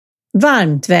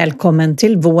Varmt välkommen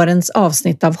till vårens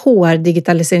avsnitt av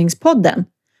HR-digitaliseringspodden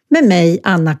med mig,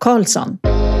 Anna Karlsson.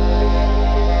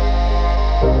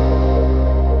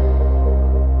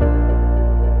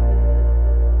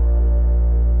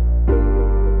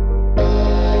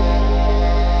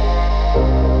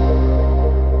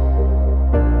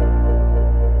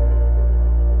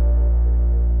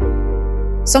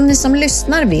 Som ni som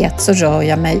lyssnar vet så rör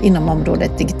jag mig inom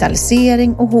området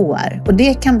digitalisering och HR och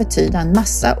det kan betyda en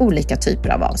massa olika typer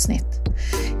av avsnitt.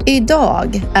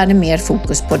 Idag är det mer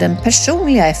fokus på den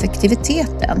personliga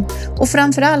effektiviteten och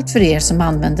framförallt för er som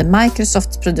använder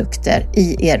Microsofts produkter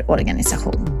i er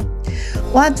organisation.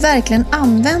 Och att verkligen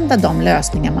använda de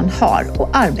lösningar man har och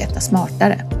arbeta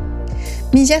smartare.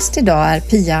 Min gäst idag är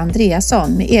Pia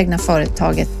Andreasson med egna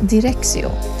företaget Direxio.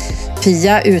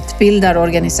 Pia utbildar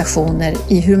organisationer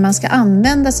i hur man ska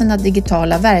använda sina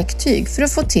digitala verktyg för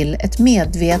att få till ett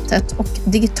medvetet och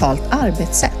digitalt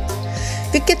arbetssätt.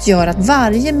 Vilket gör att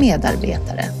varje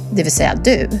medarbetare, det vill säga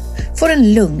du, får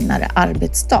en lugnare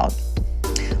arbetsdag.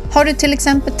 Har du till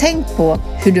exempel tänkt på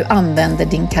hur du använder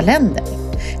din kalender?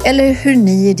 Eller hur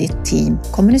ni i ditt team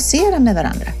kommunicerar med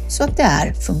varandra så att det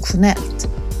är funktionellt?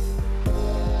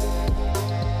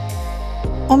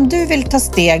 Om du vill ta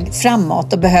steg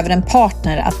framåt och behöver en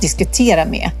partner att diskutera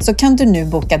med så kan du nu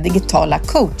boka digitala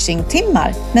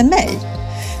coachingtimmar med mig.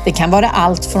 Det kan vara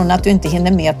allt från att du inte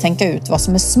hinner med att tänka ut vad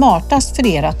som är smartast för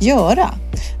er att göra.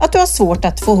 Att du har svårt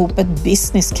att få ihop ett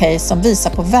business case som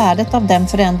visar på värdet av den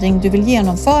förändring du vill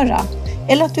genomföra.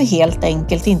 Eller att du helt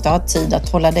enkelt inte har tid att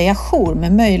hålla dig ajour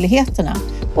med möjligheterna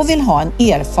och vill ha en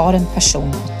erfaren person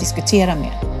att diskutera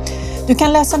med. Du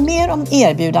kan läsa mer om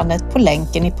erbjudandet på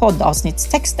länken i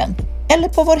poddavsnittstexten eller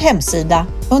på vår hemsida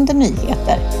under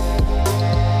nyheter.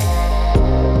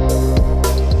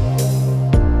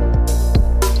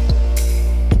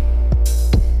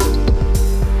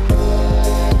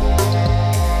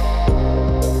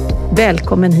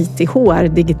 Välkommen hit till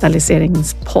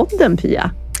HR-digitaliseringspodden,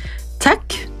 Pia.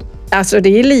 Tack! Alltså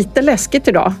det är lite läskigt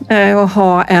idag att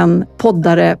ha en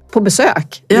poddare på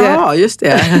besök. Ja, just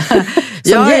det.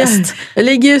 Som gäst. Jag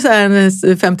ligger ju så här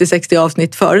 50-60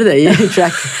 avsnitt före dig i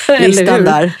tracklistan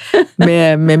där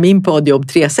med min poddjobb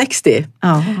 360.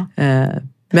 Ja.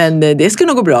 Men det ska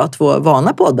nog gå bra att få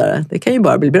vana poddare. Det kan ju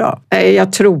bara bli bra.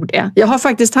 Jag tror det. Jag har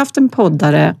faktiskt haft en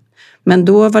poddare, men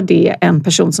då var det en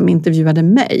person som intervjuade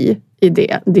mig i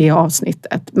det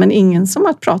avsnittet. Men ingen som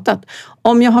har pratat.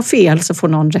 Om jag har fel så får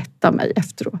någon rätta mig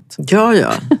efteråt.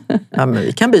 Ja, men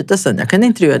vi kan byta sen. Jag kan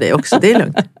intervjua dig också, det är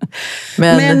lugnt.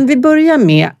 Men vi börjar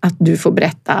med att du får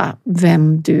berätta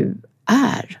vem du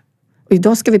är. Och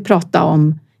idag ska vi prata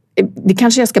om, det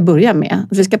kanske jag ska börja med.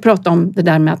 Vi ska prata om det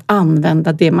där med att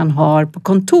använda det man har på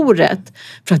kontoret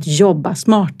för att jobba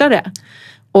smartare.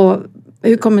 Och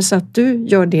hur kommer det sig att du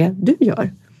gör det du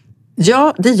gör?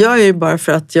 Ja, det gör jag ju bara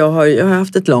för att jag har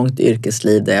haft ett långt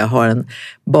yrkesliv där jag har en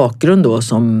bakgrund då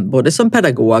både som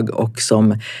pedagog och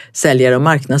som säljare och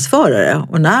marknadsförare.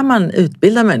 Och när man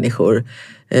utbildar människor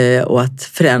och att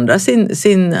förändra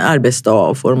sin arbetsdag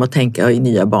och få dem att tänka i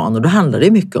nya banor, då handlar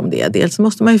det mycket om det. Dels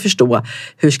måste man ju förstå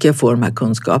hur ska jag få de här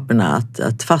kunskaperna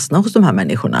att fastna hos de här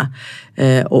människorna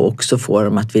och också få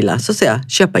dem att vilja så att säga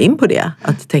köpa in på det.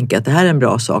 Att tänka att det här är en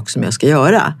bra sak som jag ska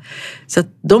göra. Så att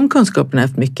de kunskaperna har jag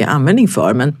haft mycket användning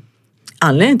för, men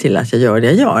anledningen till att jag gör det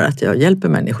jag gör, att jag hjälper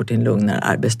människor till en lugnare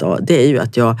arbetsdag, det är ju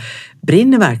att jag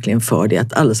brinner verkligen för det,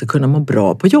 att alla ska kunna må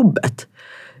bra på jobbet.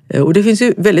 Och det finns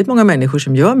ju väldigt många människor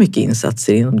som gör mycket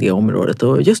insatser inom det området,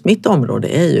 och just mitt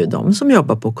område är ju de som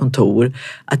jobbar på kontor,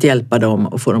 att hjälpa dem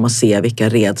och få dem att se vilka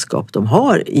redskap de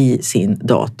har i sin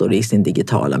dator, i sin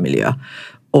digitala miljö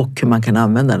och hur man kan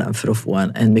använda den för att få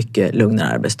en mycket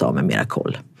lugnare arbetsdag med mera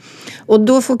koll. Och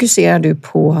då fokuserar du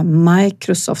på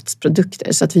Microsofts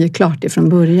produkter så att vi är klart ifrån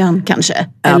början kanske?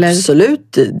 Eller?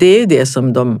 Absolut, det är ju det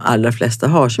som de allra flesta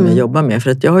har som jag jobbar med,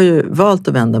 för att jag har ju valt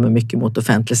att vända mig mycket mot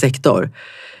offentlig sektor.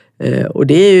 Och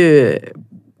det är ju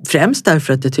främst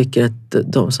därför att jag tycker att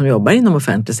de som jobbar inom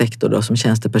offentlig sektor då, som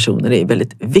tjänstepersoner är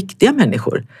väldigt viktiga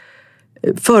människor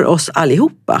för oss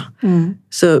allihopa.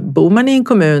 Så bor man i en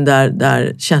kommun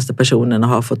där tjänstepersonerna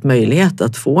har fått möjlighet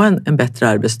att få en bättre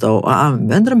arbetsdag och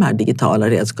använda de här digitala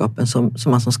redskapen som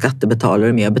man som skattebetalare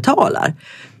är med och betalar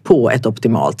på ett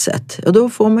optimalt sätt, och då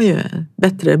får man ju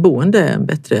bättre boende, en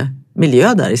bättre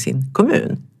miljö där i sin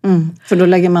kommun. För då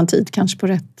lägger man tid kanske på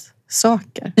rätt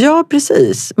saker. Ja,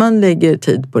 precis. Man lägger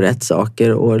tid på rätt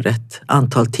saker och rätt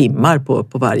antal timmar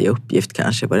på varje uppgift,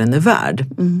 kanske vad den är värd.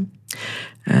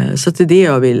 Så det är det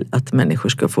jag vill att människor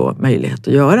ska få möjlighet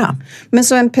att göra. Men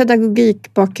så en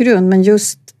pedagogikbakgrund, men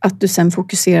just att du sen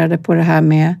fokuserade på det här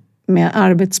med med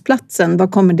arbetsplatsen. Var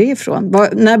kommer det ifrån?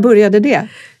 När började det?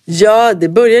 Ja, det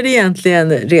började egentligen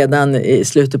redan i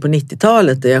slutet på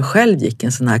 90-talet där jag själv gick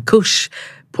en sån här kurs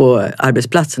på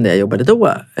arbetsplatsen där jag jobbade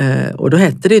då. Och då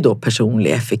hette det då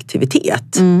personlig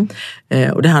effektivitet.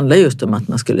 Och det handlar just om att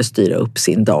man skulle styra upp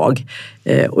sin dag.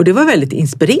 Och det var en väldigt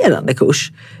inspirerande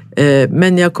kurs.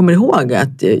 Men jag kommer ihåg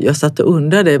att jag satt och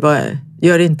undrade,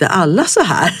 gör inte alla så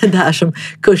här? Det här som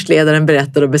kursledaren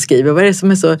berättar och beskriver. Vad är det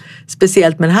som är så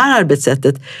speciellt med det här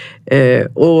arbetssättet?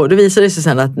 Och då visade det sig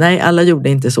sen att nej, alla gjorde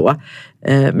inte så.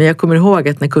 Men jag kommer ihåg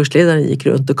att när kursledaren gick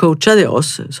runt och coachade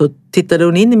oss så tittade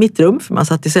hon in i mitt rum, för man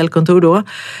satt i cellkontor då,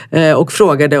 och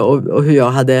frågade och hur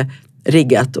jag hade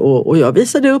riggat. Och jag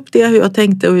visade upp det, hur jag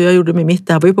tänkte och hur jag gjorde med mitt.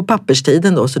 Det här var ju på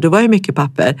papperstiden då, så det var ju mycket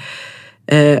papper.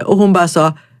 Och hon bara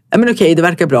sa, ja men okej, det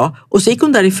verkar bra. Och så gick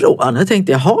hon därifrån. Jag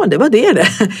tänkte, jaha, det var det.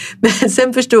 Men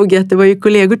sen förstod jag att det var ju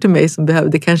kollegor till mig som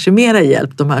behövde kanske mera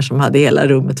hjälp. De här som hade hela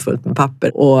rummet fullt med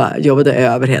papper och jobbade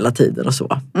över hela tiden och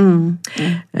så.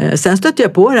 Sen stötte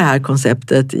jag på det här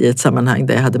konceptet i ett sammanhang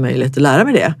där jag hade möjlighet att lära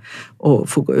mig det. Och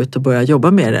få gå ut och börja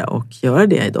jobba med det och göra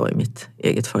det idag i mitt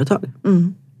eget företag.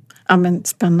 Ja, men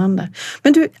spännande.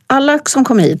 Men du, alla som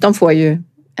kommer hit, de får ju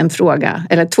en fråga,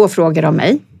 eller 2 frågor av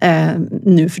mig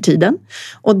nu för tiden.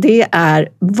 Och det är,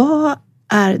 vad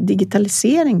är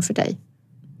digitalisering för dig?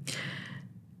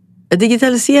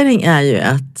 Digitalisering är ju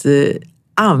att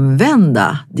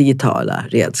använda digitala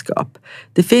redskap.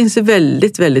 Det finns ju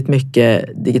väldigt, väldigt mycket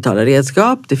digitala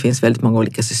redskap. Det finns väldigt många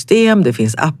olika system. Det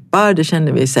finns appar, det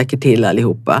känner vi säkert till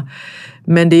allihopa.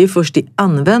 Men det är ju först i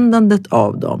användandet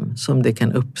av dem som det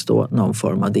kan uppstå någon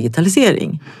form av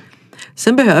digitalisering.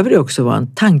 Sen behöver det också vara en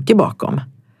tanke bakom.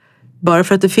 Bara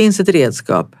för att det finns ett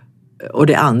redskap och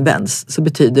det används så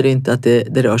betyder det inte att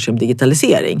det rör sig om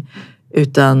digitalisering.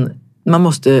 Utan man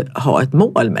måste ha ett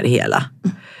mål med det hela.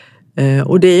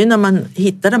 Och det är ju när man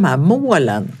hittar de här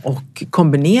målen och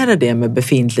kombinerar det med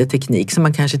befintlig teknik som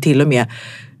man kanske till och med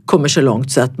kommer så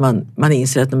långt så att man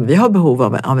inser att vi har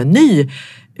behov av en ny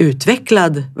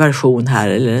utvecklad version här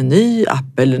eller en ny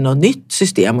app eller något nytt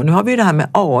system. Och nu har vi ju det här med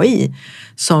AI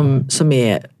som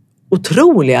är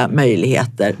otroliga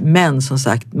möjligheter. Men som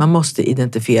sagt, man måste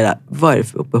identifiera vad är det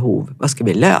för behov, vad ska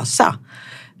vi lösa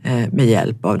med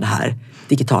hjälp av de här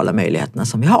digitala möjligheterna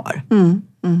som vi har.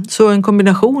 Så en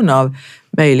kombination av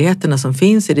möjligheterna som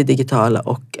finns i det digitala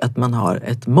och att man har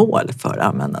ett mål för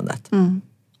användandet.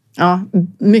 Ja,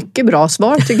 mycket bra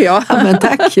svar tycker jag. Ja, men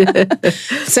tack.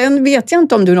 Sen vet jag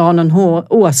inte om du har någon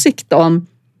åsikt om,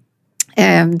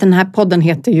 den här podden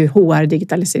heter ju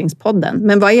HR-digitaliseringspodden.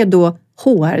 Men vad är då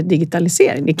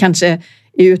HR-digitalisering? Det kanske är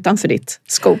utanför ditt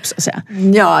scope så att säga.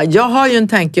 Ja, jag har ju en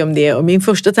tanke om det och min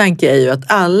första tanke är ju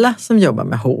att alla som jobbar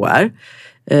med HR,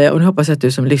 och nu hoppas jag att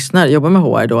du som lyssnar jobbar med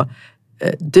HR då,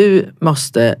 du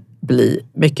måste bli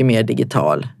mycket mer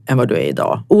digital än vad du är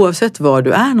idag. Oavsett var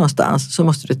du är någonstans så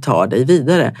måste du ta dig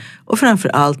vidare. Och framför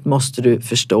allt måste du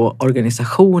förstå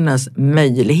organisationens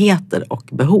möjligheter och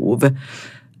behov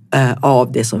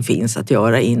av det som finns att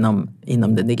göra inom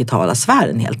den digitala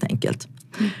sfären helt enkelt.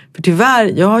 För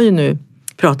tyvärr, jag har ju nu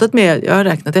pratat med, jag har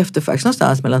räknat efter faktiskt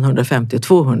någonstans mellan 150 och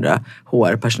 200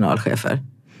 HR-personalchefer.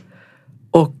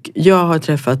 Och jag har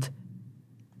träffat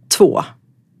 2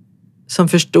 som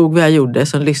förstod vad jag gjorde,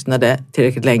 som lyssnade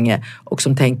tillräckligt länge och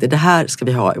som tänkte det här ska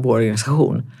vi ha i vår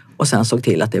organisation och sen såg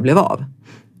till att det blev av.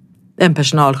 En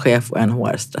personalchef och en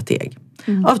HR-strateg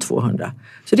av 200.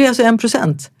 Så det är alltså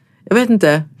 1%. Jag vet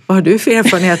inte, vad har du för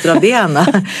erfarenheter av det, Anna?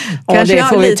 Kanske det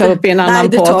får vi ta upp i en annan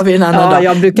podd. Nej, det tar vi en annan dag.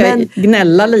 Jag brukar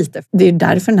gnälla lite. Det är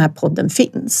därför den här podden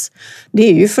finns. Det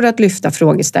är ju för att lyfta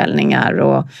frågeställningar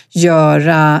och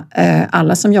göra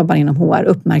alla som jobbar inom HR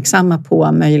uppmärksamma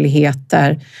på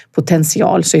möjligheter,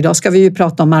 potential. Så idag ska vi ju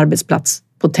prata om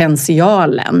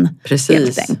arbetsplatspotentialen.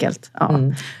 Precis. Helt enkelt. Ja.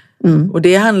 Och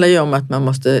det handlar ju om att man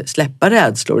måste släppa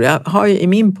rädslor. Jag har ju i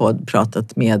min podd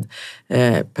pratat med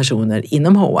personer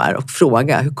inom HR och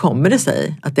fråga hur kommer det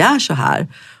sig att det är så här?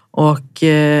 Och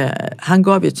han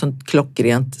gav ju ett sånt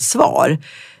klockrent svar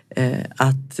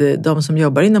att de som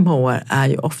jobbar inom HR är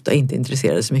ju ofta inte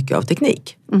intresserade så mycket av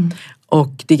teknik.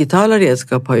 Och digitala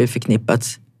redskap har ju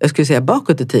förknippats, jag skulle säga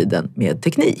bakåt i tiden, med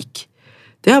teknik.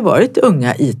 Det har varit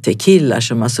unga IT-killar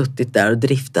som har suttit där och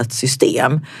driftat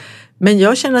system. Men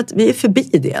jag känner att vi är förbi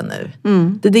det nu.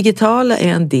 Det digitala är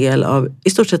en del av i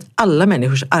stort sett alla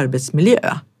människors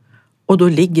arbetsmiljö. Och då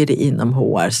ligger det inom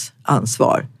HRs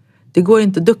ansvar. Det går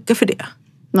inte att ducka för det.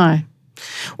 Nej.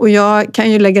 Och jag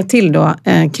kan ju lägga till då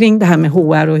kring det här med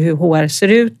HR och hur HR ser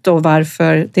ut och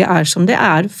varför det är som det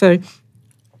är. För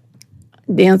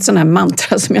det är en sån här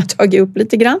mantra som jag har tagit upp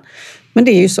lite grann. Men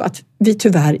det är ju så att vi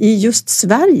tyvärr i just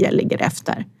Sverige ligger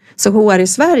efter. Så HR i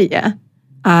Sverige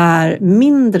är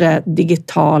mindre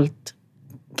digitalt,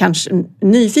 kanske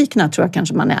nyfikna tror jag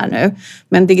kanske man är nu,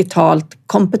 men digitalt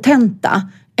kompetenta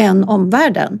än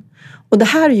omvärlden. Och det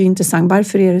här är ju intressant,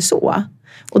 varför är det så?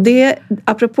 Och det,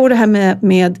 apropå det här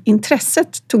med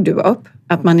intresset tog du upp,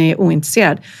 att man är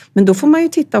ointresserad. Men då får man ju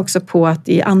titta också på att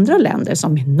i andra länder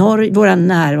som i våra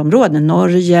närområden,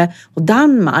 Norge och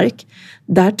Danmark,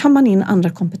 där tar man in andra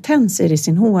kompetenser i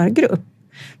sin HR-grupp.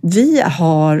 Vi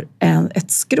har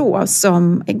ett skrå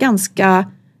som är ganska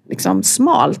liksom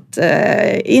smalt,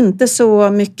 inte så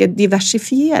mycket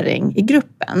diversifiering i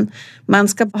gruppen. Man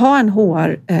ska ha en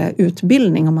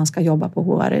HR-utbildning om man ska jobba på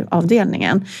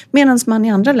HR-avdelningen. Medan man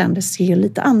i andra länder ser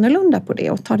lite annorlunda på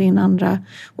det och tar in andra.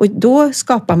 Och då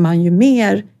skapar man ju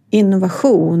mer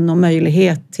innovation och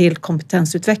möjlighet till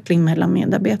kompetensutveckling mellan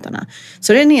medarbetarna.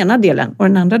 Så det är den ena delen. Och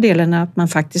den andra delen är att man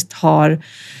faktiskt har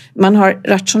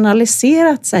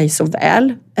rationaliserat sig så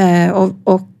väl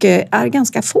och är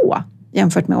ganska få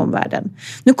jämfört med omvärlden.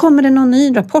 Nu kommer det någon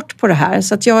ny rapport på det här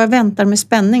så att jag väntar med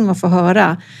spänning att få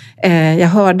höra. Jag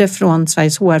hörde från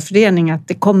Sveriges HR-förening att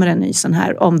det kommer en ny sån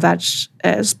här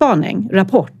omvärldsspaning,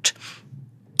 rapport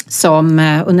som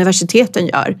universiteten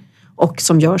gör och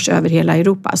som görs över hela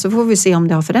Europa. Så får vi se om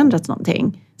det har förändrats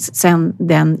någonting sen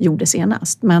den gjorde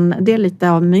senast. Men det är lite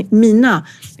av mina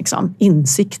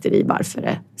insikter i varför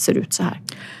det ser ut så här.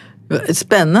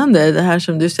 Spännande, det här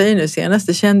som du säger nu senast,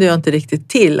 det kände jag inte riktigt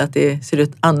till att det ser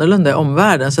ut annorlunda i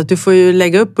omvärlden. Så att du får ju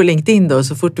lägga upp på LinkedIn då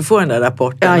så fort du får den där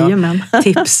rapporten och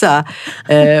tipsa.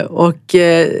 Och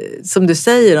som du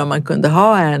säger, om man kunde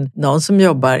ha någon som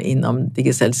jobbar inom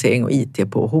digitalisering och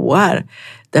IT på HR.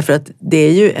 Därför att det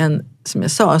är ju som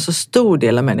jag sa, en så stor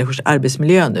del av människors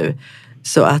arbetsmiljö nu.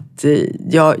 Så att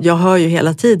jag hör ju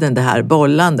hela tiden det här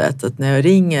bollandet, att när jag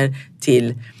ringer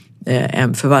till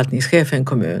en förvaltningschef i en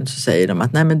kommun så säger de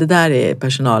att nej, men det där är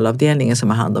personalavdelningen som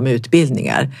har hand om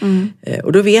utbildningar.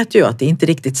 Och då vet jag att det inte är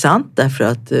riktigt sant, därför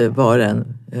att en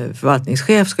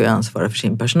förvaltningschef ska ju ansvara för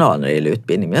sin personal när det gäller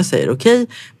utbildning. Men jag säger okej,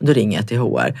 men då ringer jag till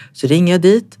HR. Så ringer jag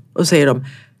dit och säger de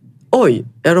oj,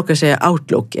 jag råkar säga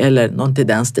Outlook eller något i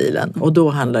den stilen. Och då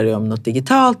handlar det om något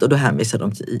digitalt och då hänvisar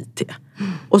de till IT.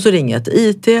 Och så ringer jag till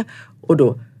IT och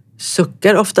då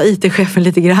suckar ofta IT-chefen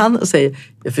lite grann och säger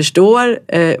jag förstår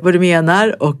vad du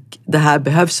menar och det här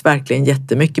behövs verkligen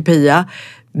jättemycket, Pia.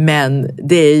 Men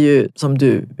det är ju som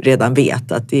du redan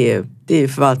vet att det är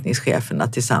förvaltningscheferna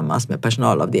tillsammans med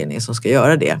personalavdelningen som ska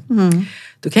göra det.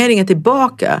 Då kan jag ringa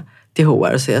tillbaka till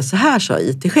HR och säga så här sa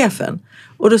IT-chefen.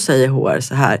 Och då säger HR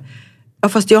så här, ja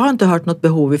fast jag har inte hört något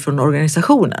behov ifrån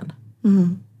organisationen.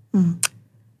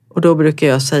 Och då brukar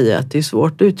jag säga att det är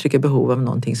svårt att uttrycka behov av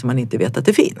någonting som man inte vet att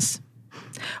det finns.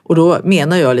 Och då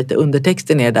menar jag lite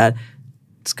undertexten är där,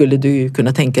 skulle du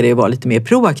kunna tänka dig att vara lite mer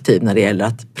proaktiv när det gäller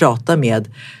att prata med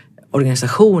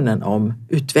organisationen om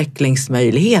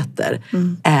utvecklingsmöjligheter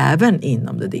även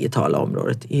inom det digitala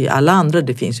området. I alla andra,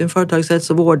 det finns ju en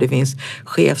företagshälsovård, det finns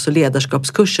chefs- och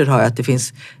ledarskapskurser har jag, att det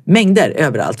finns mängder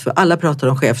överallt för alla pratar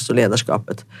om chefs- och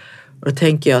ledarskapet. Och då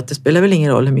tänker jag att det spelar väl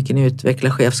ingen roll hur mycket ni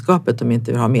utvecklar chefskapet om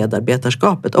inte vi har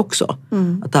medarbetarskapet också.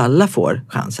 Att alla får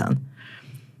chansen.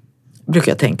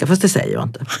 Brukar jag tänka, fast det säger jag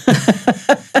inte.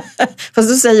 Fast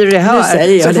då säger du det här. Nu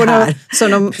säger jag så det här. Så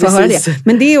de får höra det.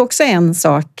 Men det är också en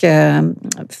sak,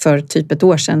 för typ ett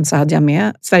år sedan så hade jag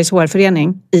med Sveriges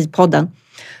HR-förening i podden.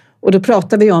 Och då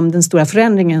pratade vi om den stora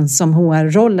förändringen som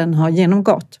HR-rollen har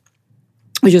genomgått.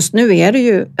 Och just nu är det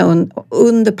ju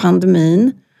under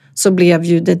pandemin så blev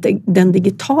ju den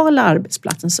digitala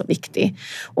arbetsplatsen så viktig.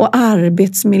 Och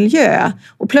arbetsmiljö.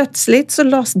 Och plötsligt så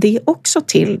lades det också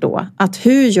till då. Att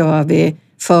hur gör vi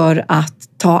för att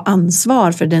ta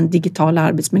ansvar för den digitala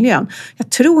arbetsmiljön? Jag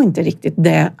tror inte riktigt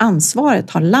det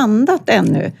ansvaret har landat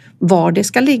ännu var det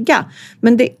ska ligga.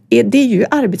 Men det är ju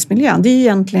arbetsmiljön. Det är ju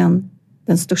egentligen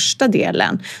den största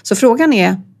delen. Så frågan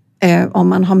är om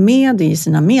man har med i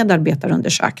sina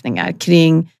medarbetarundersökningar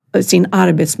kring sin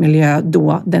arbetsmiljö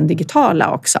då den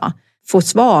digitala också. Få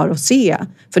svar och se.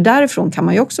 För därifrån kan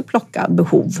man ju också plocka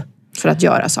behov för att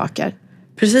göra saker.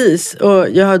 Precis,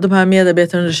 och de här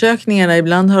medarbetarundersökningarna,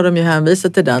 ibland har de ju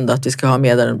hänvisat till den då, att vi ska ha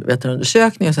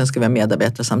medarbetarundersökning och sen ska vi ha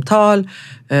medarbetarsamtal.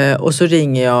 Och så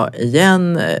ringer jag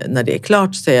igen när det är klart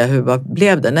och säger vad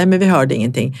blev det? Nej, men vi hörde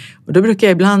ingenting. Och då brukar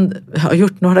jag ibland, har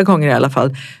gjort några gånger i alla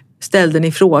fall, ställde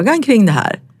ni frågan kring det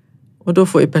här? Och då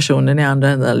får ju personen i andra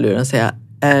änden luren säga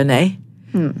nej.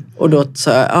 Och då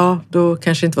sa jag, då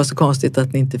kanske det inte var så konstigt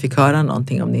att ni inte fick höra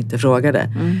någonting om ni inte frågade.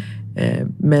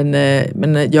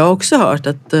 Men jag har också hört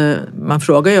att man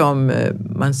frågar ju om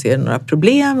man ser några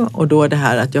problem, och då är det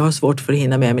här att jag har svårt för att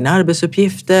hinna med mina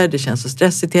arbetsuppgifter, det känns så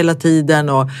stressigt hela tiden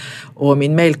och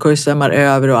min mailkorg svämmar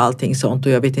över och allting sånt,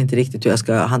 och jag vet inte riktigt hur jag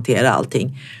ska hantera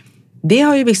allting. Det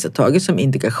har ju vissa tagit som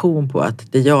indikation på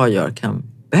att det jag gör kan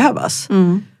behövas.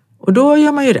 Och då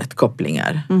gör man ju rätt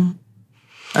kopplingar.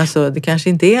 Alltså det kanske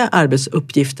inte är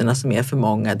arbetsuppgifterna som är för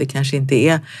många, det kanske inte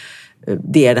är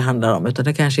det handlar om, utan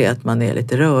det kanske är att man är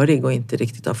lite rörig och inte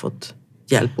riktigt har fått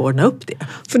hjälp att ordna upp det.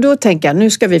 För då tänker jag, nu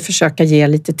ska vi försöka ge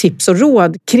lite tips och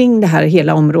råd kring det här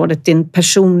hela området, din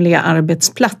personliga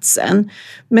arbetsplatsen.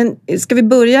 Men ska vi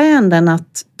börja i änden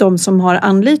att de som har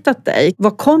anlitat dig,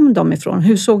 var kom de ifrån?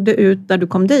 Hur såg det ut när du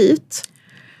kom dit?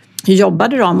 Hur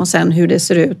jobbade de och sen hur det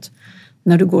ser ut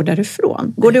när du går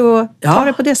därifrån? Går det att ta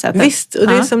det på det sättet? Visst, och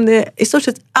det är som det i stort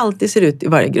sett alltid ser ut i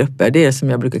varje grupp. Det är det som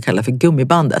jag brukar kalla för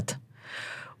gummibandet.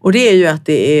 Och det är ju att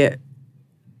det är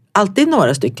alltid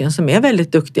några stycken som är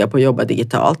väldigt duktiga på att jobba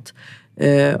digitalt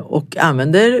och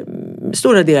använder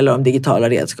stora delar av de digitala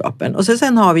redskapen. Och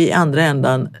sen har vi i andra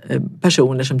ändan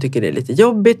personer som tycker det är lite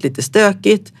jobbigt, lite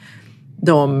stökigt.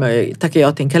 De tackar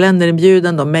ja till en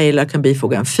kalenderinbjudan, de mejlar, kan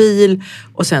bifoga en fil,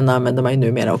 och sen använder man ju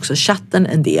numera också chatten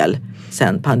en del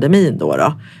sen pandemin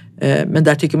då. Men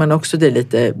där tycker man också det är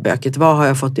lite bökigt. Vad har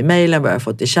jag fått i mejlen, vad har jag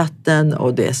fått i chatten,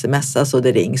 och det smsas och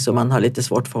det rings och man har lite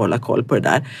svårt för att hålla koll på det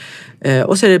där.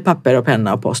 Och så är det papper och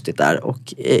penna och post-it där,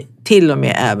 och till och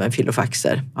med även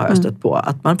filofaxer har jag stött på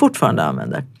att man fortfarande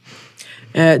använder.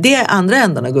 Det är andra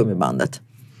ändan av gummibandet.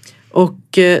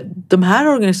 Och de här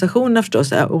organisationerna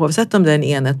förstås, oavsett om det är en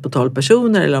enhet på 12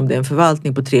 personer eller om det är en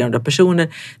förvaltning på 300 personer,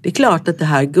 det är klart att det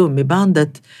här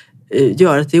gummibandet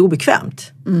gör att det är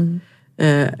obekvämt.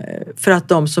 För att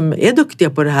de som är duktiga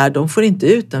på det här, de får inte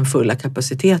ut den fulla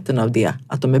kapaciteten av det,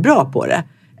 att de är bra på det,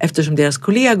 eftersom deras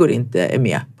kollegor inte är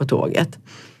med på tåget.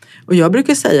 Och jag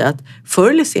brukar säga att förr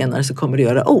eller senare så kommer det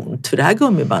göra ont, för det här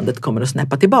gummibandet kommer att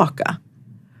snäppa tillbaka.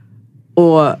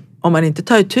 Och om man inte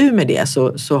tar itu med det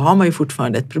så har man ju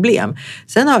fortfarande ett problem.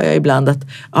 Sen har jag ibland att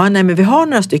men vi har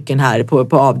några stycken här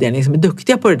på avdelningen som är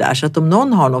duktiga på det där, så att om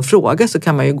någon har någon fråga så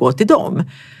kan man ju gå till dem.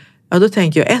 Ja, då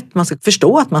tänker jag man ska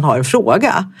förstå att man har en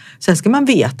fråga. Sen ska man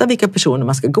veta vilka personer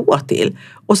man ska gå till.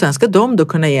 Och sen ska de då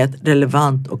kunna ge ett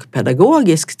relevant och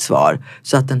pedagogiskt svar,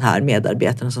 så att den här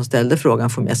medarbetaren som ställde frågan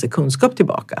får med sig kunskap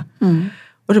tillbaka.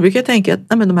 Och då brukar jag tänka att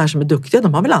de här som är duktiga,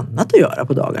 de har väl annat att göra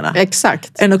på dagarna.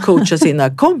 Exakt. Än att coacha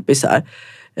sina kompisar.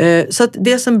 Så att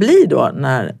det som blir då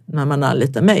när man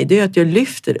anlitar mig, det är att jag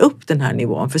lyfter upp den här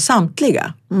nivån för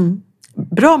samtliga.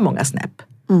 Bra många snäpp.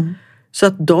 Så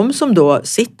att de som då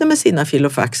sitter med sina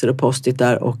filofaxer och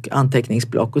postitar och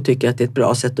anteckningsblock och tycker att det är ett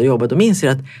bra sätt att jobba, de inser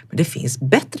att men det finns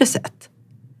bättre sätt.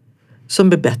 Som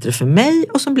blir bättre för mig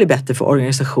och som blir bättre för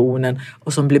organisationen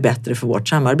och som blir bättre för vårt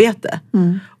samarbete.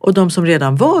 Och de som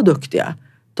redan var duktiga,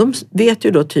 de vet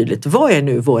ju då tydligt, vad är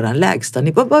nu våran lägsta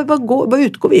nivå? Vad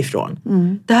utgår vi ifrån?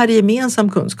 Det här är gemensam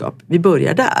kunskap, vi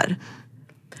börjar där.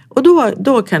 Och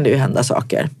då kan det ju hända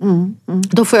saker.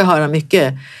 Då får jag höra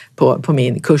mycket på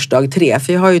min kursdag 3.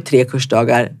 För jag har ju 3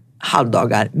 kursdagar,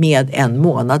 halvdagar med 1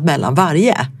 månad mellan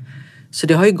varje. Så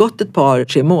det har ju gått ett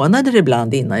 3 månader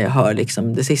ibland innan jag hör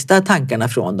liksom de sista tankarna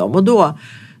från dem. Och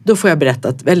då får jag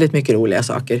berättat väldigt mycket roliga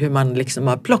saker. Hur man liksom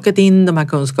har plockat in de här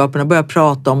kunskaperna, börjat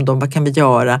prata om dem. Vad kan vi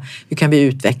göra? Hur kan vi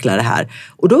utveckla det här?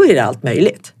 Och då är det allt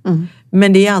möjligt.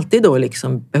 Men det är alltid då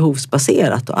liksom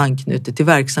behovsbaserat och anknutet till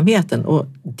verksamheten. Och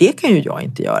det kan ju jag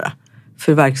inte göra.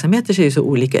 För verksamheter ser ju så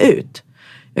olika ut.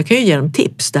 Jag kan ju ge dem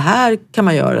tips. Det här kan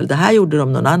man göra. Eller det här gjorde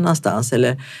de någon annanstans.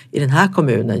 Eller i den här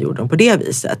kommunen gjorde de på det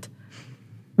viset.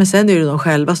 Men sen är det de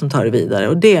själva som tar det vidare.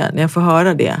 Och det, när jag får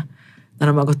höra det, när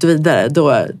de har gått vidare,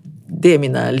 då det är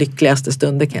mina lyckligaste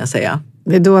stunder, kan jag säga.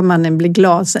 Det är då man blir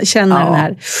glad, känner den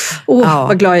här,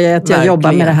 vad glad jag är att jag verkligen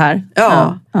jobbar med det här.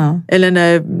 Ja. Eller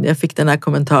när jag fick den här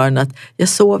kommentaren att jag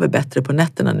sover bättre på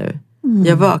nätterna nu.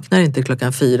 Jag vaknar inte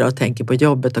 4:00 och tänker på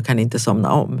jobbet och kan inte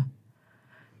somna om.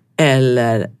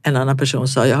 Eller en annan person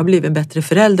sa, jag har blivit en bättre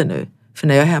förälder nu. För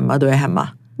när jag är hemma, då är jag hemma.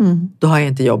 Då har jag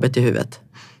inte jobbet i huvudet.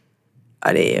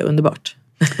 Ja, det är underbart.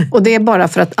 Och det är bara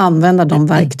för att använda de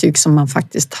verktyg som man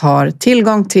faktiskt har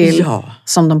tillgång till,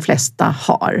 som de flesta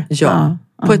har. Ja,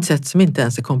 på ett sätt som inte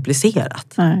ens är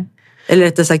komplicerat. Nej. Eller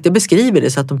rättare sagt, jag beskriver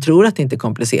det så att de tror att det inte är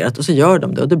komplicerat, och så gör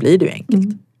de det, och då blir det ju enkelt.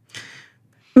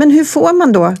 Men hur får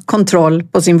man då kontroll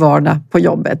på sin vardag på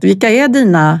jobbet?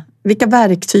 Vilka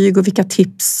verktyg och vilka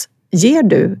tips ger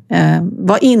du?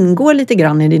 Vad ingår lite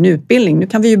grann i din utbildning? Nu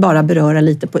kan vi ju bara beröra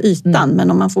lite på ytan,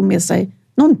 men om man får med sig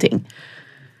någonting.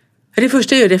 Det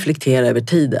första är att reflektera över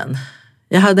tiden.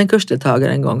 Jag hade en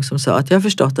kursdeltagare en gång som sa att jag har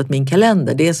förstått att min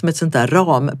kalender, det är som ett sånt där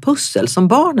rampussel som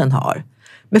barnen har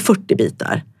med 40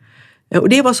 bitar. Och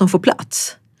det är vad som får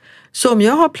plats. Så om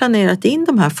jag har planerat in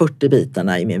de här 40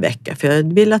 bitarna i min vecka, för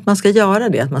jag vill att man ska göra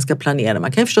det, att man ska planera.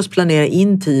 Man kan ju förstås planera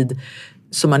in tid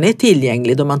så man är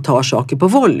tillgänglig då man tar saker på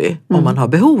volley om man har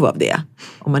behov av det.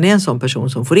 Om man är en sån person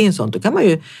som får in sånt, då kan man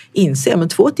ju inse att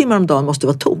 2 timmar om dagen måste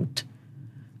vara tomt.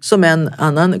 Som en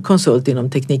annan konsult inom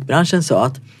teknikbranschen sa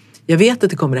att jag vet att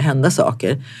det kommer att hända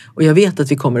saker och jag vet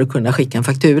att vi kommer att kunna skicka en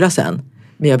faktura sen,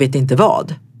 men jag vet inte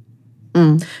vad.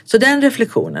 Så den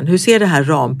reflektionen, hur ser det här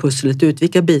rampusslet ut?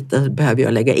 Vilka bitar behöver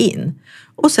jag lägga in?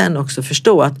 Och sen också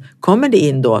förstå att kommer det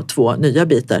in då 2 nya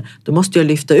bitar, då måste jag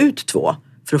lyfta ut 2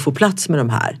 för att få plats med de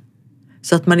här.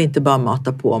 Så att man inte bara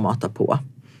matar på.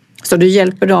 Så du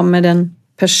hjälper dem med den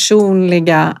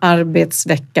personliga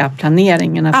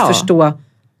arbetsveckaplaneringen att förstå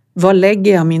vad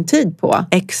lägger jag min tid på?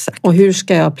 Exakt. Och hur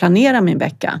ska jag planera min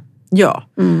vecka? Ja,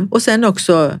 och sen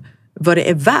också vad det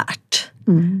är värt.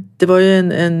 Det var ju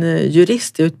en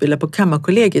jurist jag utbildade på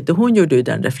Kammarkollegiet och hon gjorde ju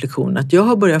den reflektionen att jag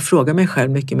har börjat fråga mig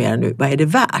själv mycket mer nu, vad är det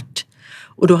värt?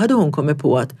 Och då hade hon kommit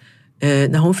på att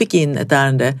när hon fick in ett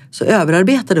ärende så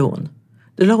överarbetade hon.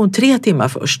 Då la hon 3 timmar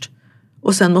först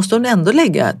och sen måste hon ändå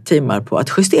lägga timmar på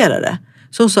att justera det.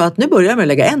 Så hon sa att nu börjar jag med att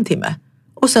lägga 1 timme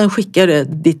och sen skickar det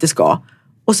dit det ska.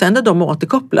 Och sen när de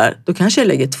återkopplar, då kanske jag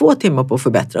lägger 2 timmar på att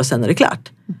förbättra och sen är det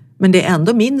klart. Men det är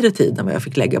ändå mindre tid än vad jag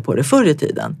fick lägga på det förr i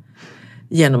tiden.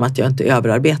 Genom att jag inte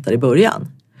överarbetar i början.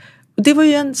 Och det var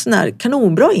ju en sån här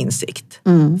kanonbra insikt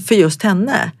för just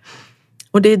henne.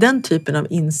 Och det är den typen av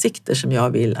insikter som jag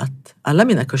vill att alla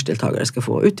mina kursdeltagare ska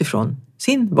få utifrån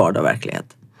sin vardag och verklighet.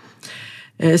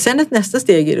 Sen ett nästa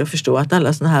steg är att förstå att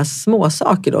alla såna här små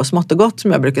saker då, smått och gott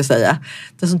som jag brukar säga,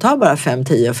 det som tar bara 5,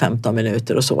 10 och 15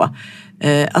 minuter och så,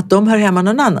 att de hör hemma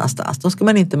någon annanstans. De ska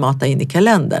man inte mata in i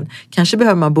kalendern. Kanske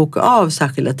behöver man boka av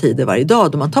särskilda tider varje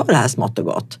dag då man tar det här smått och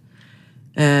gott.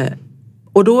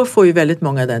 Och då får ju väldigt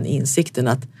många den insikten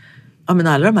att ja, men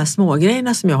alla de här små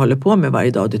grejerna som jag håller på med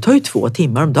varje dag, det tar ju 2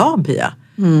 timmar om dagen, Pia.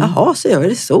 Jaha, så gör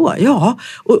det så. Ja,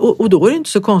 och då är det inte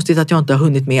så konstigt att jag inte har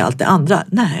hunnit med allt det andra.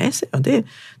 Nej, så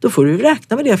då får du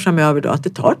räkna med det framöver då, att det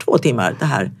tar 2 timmar det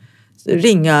här.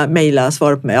 Ringa, mejla,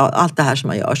 svara på mig, allt det här som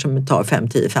man gör som tar 5,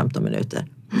 10, 15 minuter.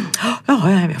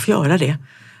 Ja, jag får göra det.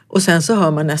 Och sen så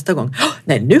hör man nästa gång,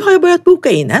 nej, nu har jag börjat boka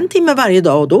in 1 timme varje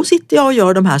dag och då sitter jag och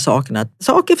gör de här sakerna,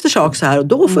 sak efter sak så här, och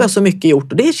då får jag så mycket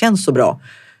gjort och det känns så bra.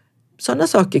 Sådana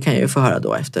saker kan jag ju få höra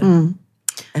då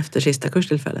efter sista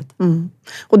kurstillfället.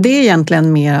 Och det är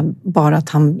egentligen mer bara att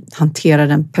hantera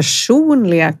den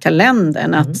personliga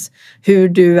kalendern, att hur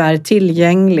du är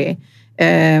tillgänglig.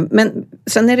 Men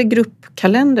sen är det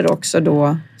gruppkalender också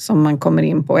då som man kommer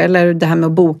in på, eller det här med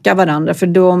att boka varandra, för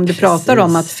då om du pratar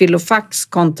om att filofax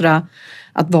kontra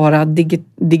att vara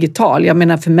digital. Jag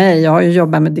menar för mig, jag har ju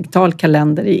jobbat med digital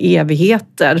kalender i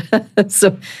evigheter.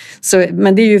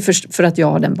 Men det är ju för att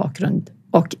jag har den bakgrund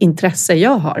och intresse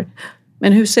jag har.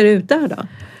 Men hur ser det ut där då?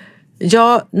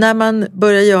 Ja, när man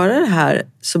börjar göra det här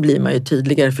så blir man ju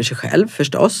tydligare för sig själv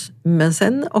förstås. Men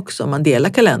sen också om man delar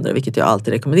kalendrar, vilket jag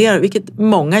alltid rekommenderar, vilket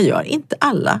många gör, inte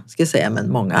alla ska jag säga,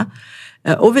 men många.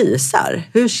 Och visar,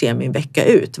 hur ser min vecka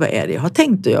ut? Vad är det jag har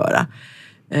tänkt att göra?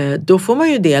 Då får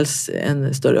man ju dels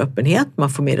en större öppenhet, man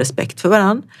får mer respekt för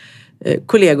varann.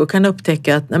 Kollegor kan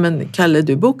upptäcka att, nej men Kalle,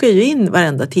 du bokar ju in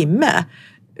varenda timme.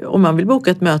 Om man vill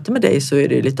boka ett möte med dig så är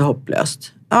det lite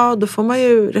hopplöst. Ja, då får man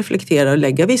ju reflektera och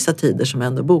lägga vissa tider som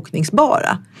ändå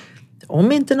bokningsbara.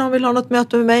 Om inte någon vill ha något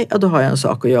möte med mig, ja, då har jag en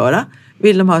sak att göra.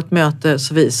 Vill de ha ett möte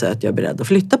så visar jag att jag är beredd att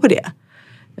flytta på det.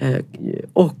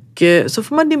 Och så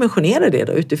får man dimensionera det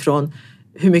då utifrån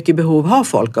hur mycket behov har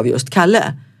folk av just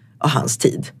Kalle och hans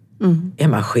tid. Är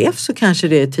man chef så kanske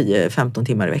det är 10-15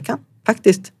 timmar i veckan,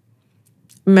 faktiskt.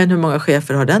 Men hur många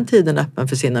chefer har den tiden öppen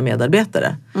för sina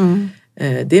medarbetare?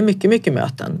 Det är mycket, mycket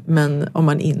möten. Men om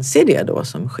man inser det då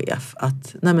som chef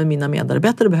att nej, men mina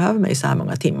medarbetare behöver mig så här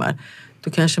många timmar,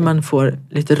 då kanske man får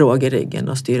lite råg i ryggen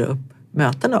och styra upp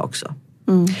mötena också.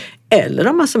 Eller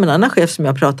om man som en annan chef som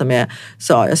jag pratade med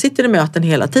sa, jag sitter i möten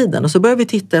hela tiden och så börjar vi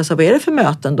titta och sa, vad är det för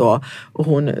möten då?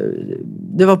 Och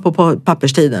det var på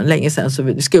papperstiden länge sedan så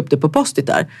vi skrev upp det på post-it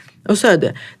där. Och så är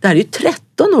det här är ju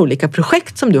 13 olika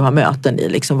projekt som du har möten i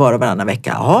liksom var och varannan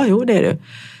vecka. Ja, jo det är det.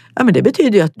 Ja, men det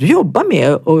betyder ju att du jobbar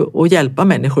med att hjälpa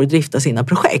människor att drifta sina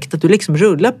projekt. Att du liksom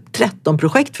rullar 13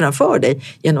 projekt framför dig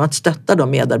genom att stötta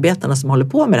de medarbetarna som håller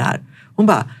på med det här. Hon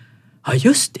bara, ja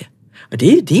just det. Ja,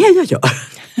 det är ju det jag gör.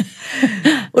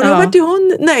 Och då var ju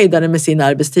hon nöjdare med sin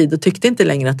arbetstid och tyckte inte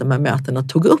längre att de här mötena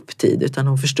tog upp tid, utan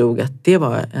hon förstod att det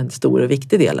var en stor och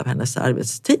viktig del av hennes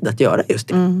arbetstid att göra just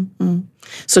det.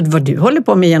 Så vad du håller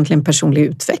på med egentligen personlig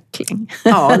utveckling?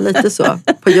 Ja, lite så.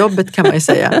 På jobbet kan man ju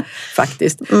säga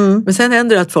faktiskt. Men sen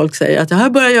händer det att folk säger att jag har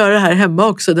börjat göra det här hemma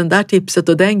också, den där tipset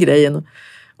och den grejen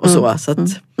och så.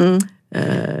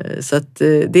 Så att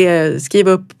det,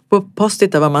 skriva upp på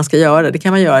post-it vad man ska göra, det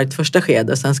kan man göra i ett första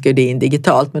skede och sen ska det in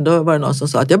digitalt. Men då var det någon som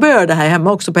sa att jag börjar göra det här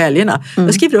hemma också på helgerna.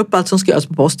 Jag skriver upp allt som ska göras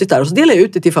på post-it där och så delar jag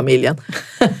ut det till familjen.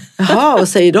 Jaha, vad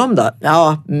säger de då?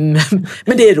 Ja,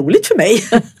 men det är roligt för mig.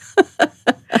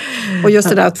 Och just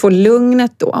det där att få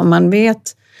lugnet då, om man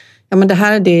vet, ja men det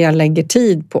här är det jag lägger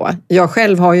tid på. Jag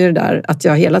själv har ju det där att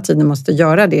jag hela tiden måste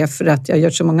göra det för att jag gör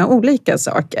så många olika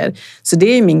saker. Så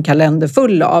det är min kalender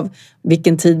full av.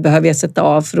 Vilken tid behöver jag sätta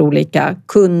av för olika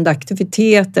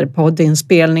kundaktiviteter,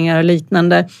 poddinspelningar och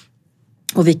liknande.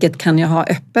 Och vilket kan jag ha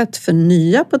öppet för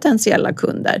nya potentiella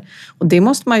kunder. Och det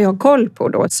måste man ju ha koll på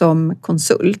då som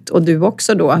konsult. Och du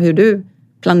också då, hur du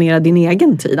planera din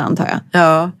egen tid, antar jag.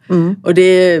 Ja, och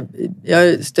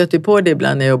jag stöter på det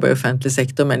ibland när jag jobbar i offentlig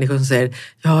sektor. Människor som säger,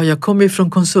 ja jag kommer ju från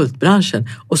konsultbranschen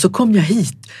och så kom jag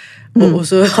hit. Och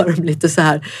så har de lite så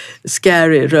här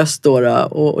scary röst då.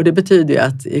 Och det betyder ju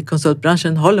att i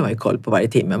konsultbranschen håller man ju koll på varje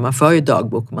timme. Man för ju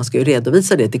dagbok och man ska ju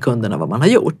redovisa det till kunderna vad man har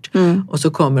gjort. Och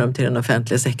så kommer de till den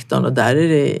offentliga sektorn och där är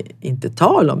det inte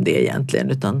tal om det egentligen,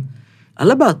 utan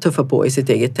alla bara tuffar på i sitt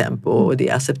eget tempo och det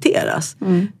accepteras.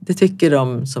 Det tycker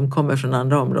de som kommer från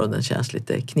andra områden känns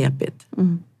lite knepigt.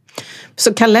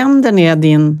 Så kalendern är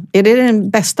det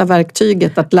bästa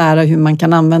verktyget att lära hur man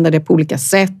kan använda det på olika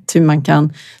sätt, hur man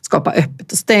kan skapa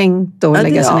öppet och stängt och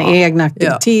lägga sina egna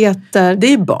aktiviteter? Ja.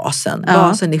 Det är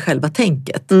basen i själva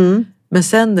tänket. Men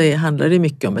sen handlar det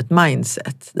mycket om ett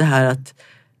mindset. Det här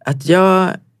att jag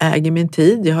äger min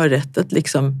tid, jag har rätt att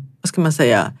liksom, vad ska man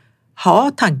säga,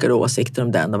 ha tankar och åsikter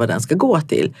om den och vad den ska gå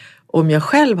till. Och om jag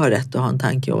själv har rätt att ha en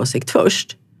tanke och åsikt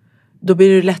först, då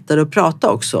blir det lättare att prata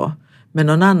också med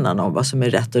någon annan om vad som är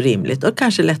rätt och rimligt och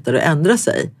kanske lättare att ändra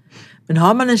sig. Men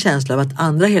har man en känsla av att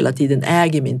andra hela tiden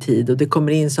äger min tid och det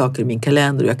kommer in saker i min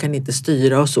kalender och jag kan inte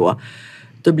styra och så,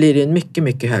 då blir det en mycket,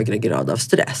 mycket högre grad av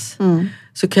stress.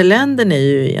 Så kalendern är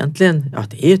ju egentligen,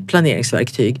 det är ju ett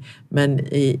planeringsverktyg, men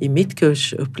i mitt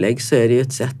kursupplägg så är det ju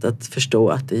ett sätt att förstå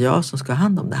att det är jag som ska ha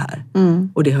hand om det här.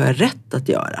 Och det har jag rätt att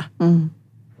göra.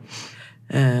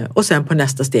 Och sen på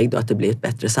nästa steg då att det blir ett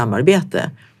bättre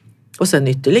samarbete. Och sen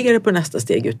ytterligare på nästa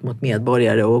steg ut mot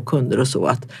medborgare och kunder och så,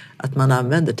 att man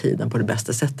använder tiden på det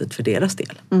bästa sättet för deras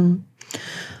del.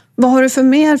 Vad har du för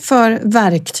mer för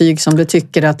verktyg som du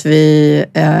tycker att vi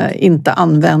inte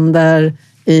använder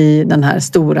i den här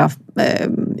stora...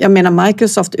 jag menar,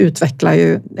 Microsoft utvecklar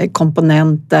ju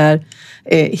komponenter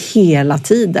hela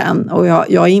tiden och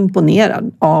jag är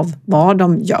imponerad av vad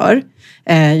de gör.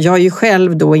 Jag är ju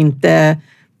själv då inte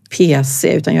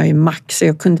PC utan jag är Mac, så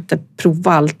jag kunde inte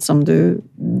prova allt som du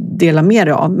delar med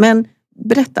dig av. Men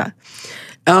berätta.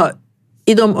 Ja,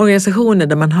 i de organisationer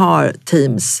där man har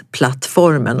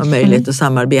Teams-plattformen och möjlighet att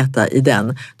samarbeta i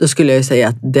den, då skulle jag säga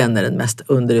att den är den mest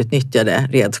underutnyttjade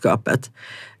redskapet.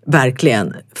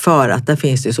 Verkligen, för att där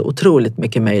finns det så otroligt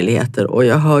mycket möjligheter och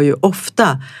jag hör ju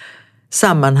ofta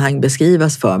sammanhang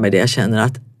beskrivas för mig där jag känner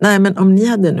att nej, men om ni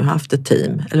hade nu haft ett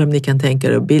team eller om ni kan tänka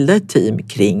er att bilda ett team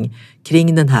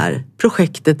kring den här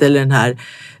projektet eller den här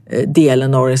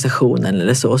delen av organisationen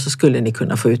eller så skulle ni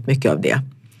kunna få ut mycket av det.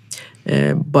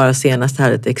 Bara senast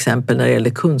här ett exempel när det gäller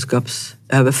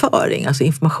kunskapsöverföring, alltså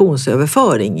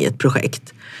informationsöverföring i ett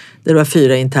projekt. Där det var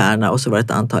 4 interna och så var det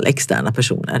ett antal externa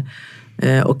personer.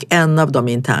 Och en av de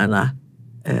interna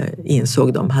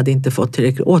insåg de hade inte fått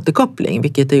tillräcklig återkoppling,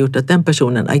 vilket har gjort att den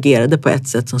personen agerade på ett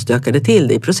sätt som stökade till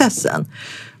det i processen.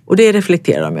 Och det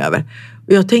reflekterar de över.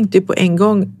 Och jag tänkte ju på en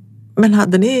gång, men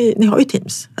hade ni har ju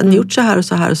Teams, hade ni gjort så här och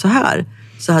så här och så här,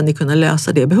 så hade ni kunnat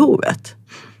lösa det behovet.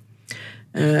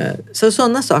 Så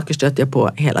sådana saker stöter jag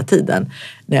på hela tiden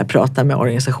när jag pratar med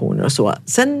organisationer och så.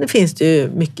 Sen finns det ju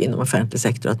mycket inom offentlig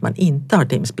sektor att man inte har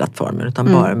Teams-plattformen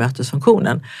utan bara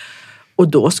mötesfunktionen. Och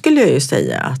då skulle jag ju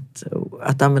säga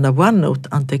att använda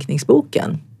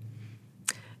OneNote-anteckningsboken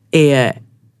är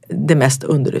det mest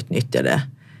underutnyttjade.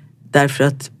 Därför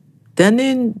att den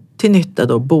är till nytta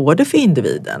då både för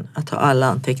individen, att ha alla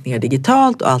anteckningar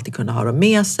digitalt och alltid kunna ha dem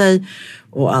med sig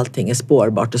och allting är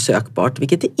spårbart och sökbart,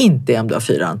 vilket det inte är om du har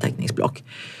 4 anteckningsblock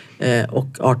och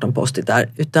 18 post-itar,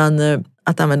 utan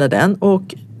att använda den.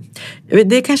 Och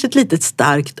det är kanske ett litet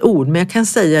starkt ord, men jag kan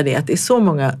säga det att det är så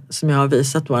många som jag har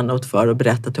visat OneNote för och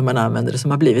berättat hur man använder det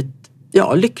som har blivit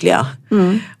lyckliga.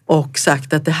 Och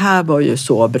sagt att det här var ju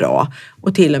så bra.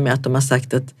 Och till och med att de har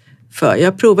sagt att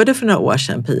jag provade för några år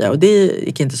sedan, Pia, och det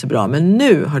gick inte så bra. Men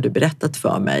nu har du berättat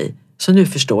för mig, så nu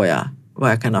förstår jag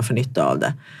vad jag kan ha för nytta av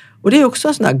det. Och det är också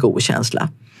en sån här god känsla.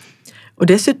 Och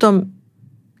dessutom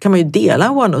kan man ju dela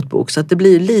en OneNote-bok så att det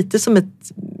blir lite som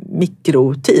ett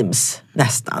mikroteams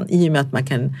nästan. I och med att man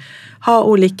kan ha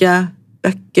olika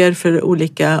böcker för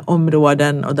olika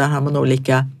områden och där har man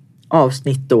olika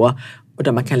avsnitt då. Och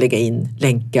där man kan lägga in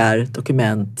länkar,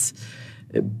 dokument,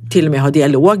 till och med ha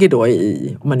dialoger då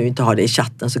om man nu inte har det i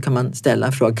chatten så kan man ställa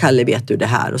en fråga, Kalle vet du det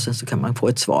här? Och sen så kan man få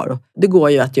ett svar. Och det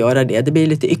går ju att göra det. Det blir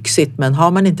lite yxigt men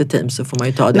har man inte Teams så får man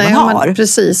ju ta det man har.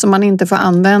 Precis, om man inte får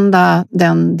använda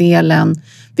den delen,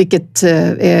 vilket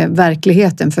är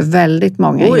verkligheten för väldigt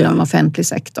många inom offentlig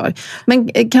sektor.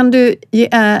 Men kan du ge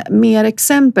mer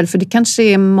exempel? För det kanske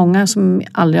är många som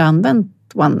aldrig har använt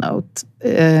OneNote.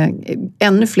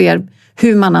 Ännu fler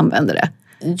hur man använder det.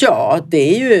 Ja,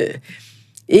 det är ju...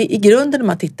 I grunden när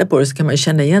man tittar på det så kan man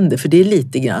känna igen det. För det är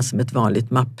lite grann som ett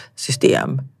vanligt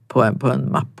mappsystem på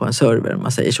en mapp på en server om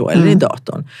man säger så. Eller i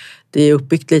datorn. Det är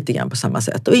uppbyggt lite grann på samma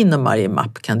sätt. Och inom varje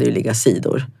mapp kan det ju ligga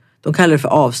sidor. De kallar det för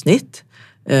avsnitt.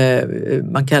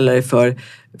 Man kallar det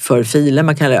för filer.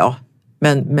 Man kallar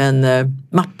det, men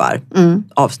mappar.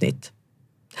 Avsnitt.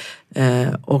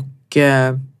 Och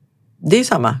det är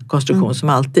samma konstruktion som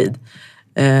alltid.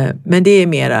 Men det är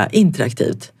mera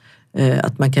interaktivt.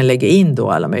 Att man kan lägga in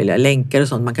då alla möjliga länkar och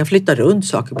sånt. Man kan flytta runt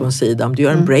saker på en sida. Om du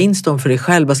gör en brainstorm för dig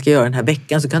själv, vad ska jag göra den här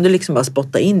veckan? Så kan du liksom bara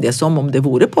spotta in det som om det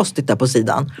vore postigt där på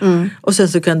sidan. Och sen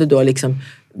så kan du då liksom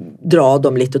dra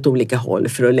dem lite åt olika håll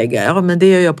för att lägga, men det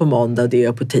gör jag på måndag, det gör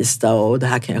jag på tisdag och det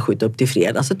här kan jag skjuta upp till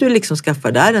fredag. Så att du liksom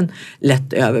skaffar där en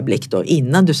lätt överblick då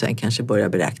innan du sen kanske börjar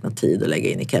beräkna tid och lägga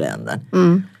in i kalendern.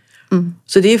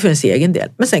 Så det är för ens egen del.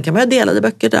 Men sen kan man ha delade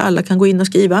böcker där alla kan gå in och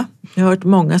skriva. Jag har hört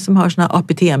många som har såna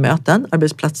APT-möten,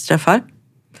 arbetsplatsträffar.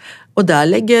 Och där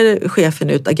lägger chefen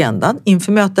ut agendan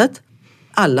inför mötet.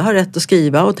 Alla har rätt att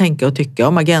skriva och tänka och tycka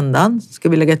om agendan. Ska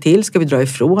vi lägga till? Ska vi dra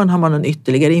ifrån? Har man någon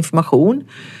ytterligare information?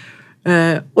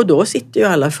 Och då sitter ju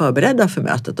alla förberedda för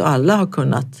mötet och alla har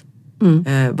kunnat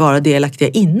vara delaktiga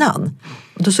innan.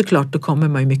 Och då såklart då kommer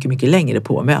man ju mycket, mycket längre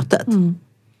på mötet.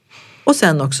 Och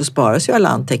sen också sparas ju alla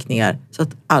anteckningar så att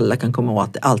alla kan komma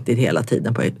åt det alltid hela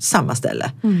tiden på samma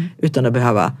ställe. Utan att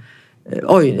behöva,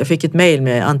 jag fick ett mejl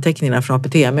med anteckningarna från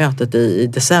APT-mötet i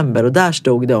december och där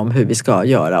stod det om hur vi ska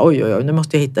göra. Oj, nu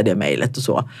måste jag hitta det mejlet och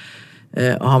så.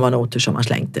 Och har man otur som man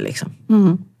slängt det liksom.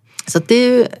 Så att det är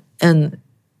ju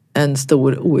en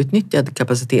stor outnyttjad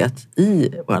kapacitet i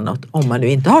OneNote om man nu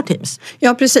inte har Teams.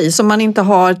 Ja, precis. Om man inte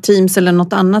har Teams eller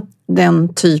något annat,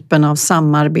 den typen av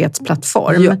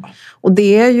samarbetsplattform. Ja. Och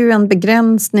det är ju en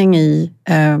begränsning i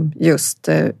just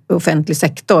offentlig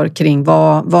sektor kring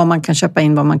vad man kan köpa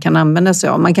in, vad man kan använda sig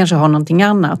av. Man kanske har någonting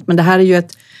annat, men det här är ju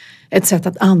ett sätt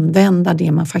att använda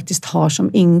det man faktiskt har som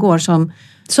ingår.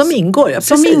 Som ingår, ja, precis.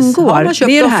 Som ingår. Har man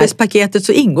köpt Office-paketet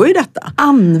så ingår ju detta.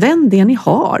 Använd det ni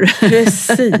har.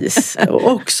 Precis.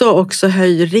 Och också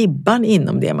höj ribban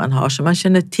inom det man har så man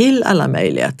känner till alla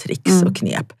möjliga tricks och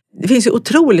knep. Det finns ju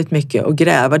otroligt mycket att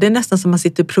gräva. Det är nästan som man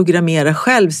sitter och programmerar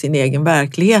själv sin egen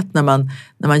verklighet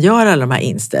när man gör alla de här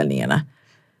inställningarna.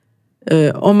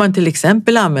 Om man till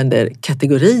exempel använder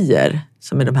kategorier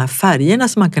som är de här färgerna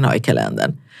som man kan ha i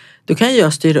kalendern. Då kan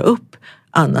jag styra upp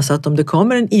Anna så att om det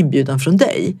kommer en inbjudan från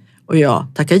dig och jag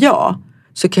tackar ja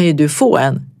så kan ju du få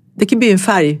det kan bli en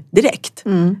färg direkt.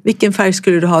 Vilken färg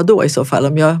skulle du ha då i så fall?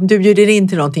 Om du bjuder in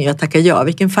till någonting och jag tackar ja,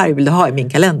 vilken färg vill du ha i min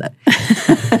kalender?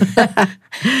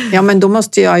 Ja, men då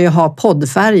måste jag ju ha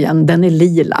poddfärgen, den är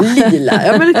lila. Lila,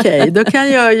 ja men okej. Då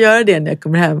kan jag göra det när jag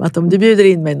kommer hem. Att om du bjuder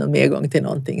in mig någon mer gång till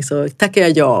någonting så tackar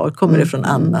jag ja och kommer det från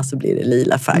Anna så blir det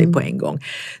lila färg på en gång.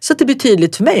 Så att det blir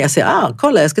tydligt för mig. Jag säger,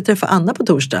 kolla jag ska träffa Anna på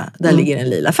torsdag. Där ligger en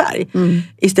lila färg.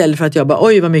 Istället för att jag bara,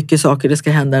 oj vad mycket saker det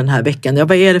ska hända den här veckan. Ja,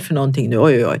 vad är det för någonting nu?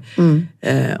 Oj.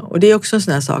 Och det är också en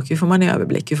sån här sak. Hur får man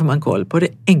överblick? Hur får man koll på det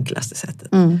enklaste sättet?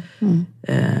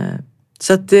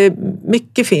 Så att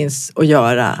mycket finns att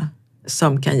göra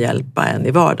som kan hjälpa en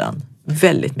i vardagen.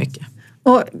 Väldigt mycket.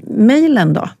 Och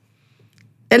mejlen då?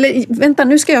 Eller vänta,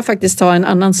 nu ska jag faktiskt ta en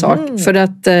annan sak. För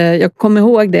att jag kommer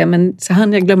ihåg det, men så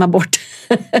hann jag glömma bort.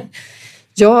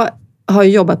 Jag har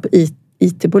jobbat på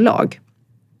IT-bolag.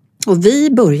 Och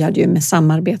vi började ju med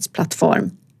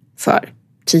samarbetsplattform för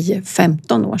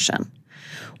 10-15 år sedan.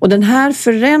 Och den här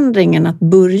förändringen att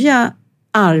börja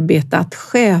arbeta, att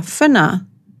cheferna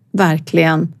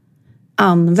verkligen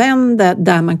använde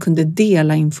där man kunde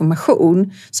dela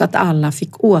information så att alla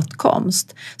fick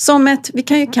åtkomst. Som vi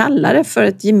kan ju kalla det för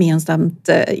ett gemensamt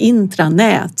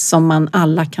intranät som man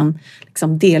alla kan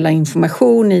liksom dela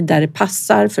information i där det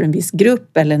passar för en viss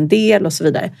grupp eller en del och så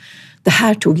vidare. Det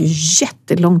här tog ju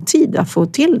jättelång tid att få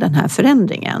till den här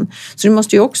förändringen. Så du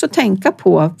måste ju också tänka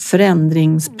på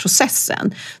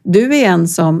förändringsprocessen. Du är en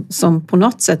som på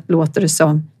något sätt låter det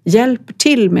som hjälper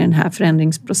till med den här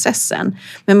förändringsprocessen.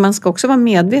 Men man ska också vara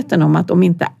medveten om att om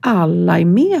inte alla är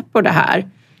med på det här,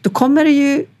 då kommer det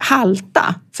ju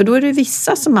halta. För då är det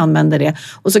vissa som använder det.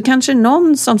 Och så kanske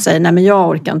någon som säger, nej men jag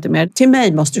orkar inte mer. Till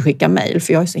mig måste du skicka mejl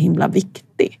för jag är så himla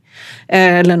viktig.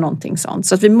 Eller någonting sånt.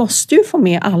 Så att vi måste ju få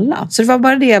med alla. Så det var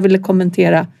bara det jag ville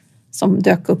kommentera som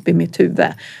dök upp i mitt huvud.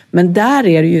 Men där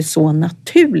är det ju så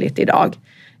naturligt idag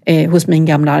hos min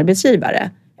gamla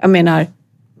arbetsgivare. Jag menar,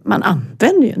 man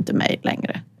använder ju inte mejl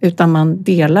längre. Utan man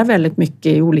delar väldigt mycket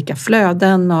i olika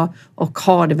flöden och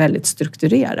har det väldigt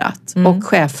strukturerat. Och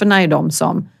cheferna är de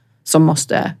som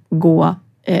måste gå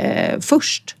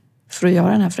först för att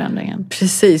göra den här förändringen.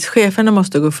 Precis, cheferna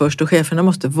måste gå först och cheferna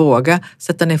måste våga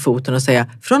sätta ner foten och säga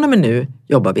från och med nu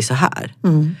jobbar vi så här.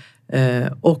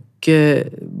 Och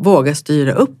våga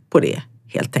styra upp på det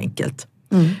helt enkelt.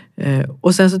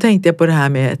 Och sen så tänkte jag på det här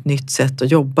med ett nytt sätt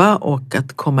att jobba och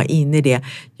att komma in i det.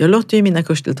 Jag låter ju mina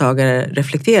kursdeltagare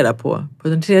reflektera på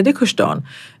den 3:e kursdagen.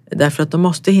 Därför att de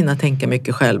måste hinna tänka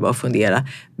mycket själva och fundera.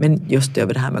 Men just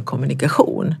över det här med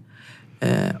kommunikation.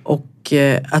 Och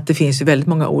att det finns ju väldigt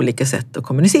många olika sätt att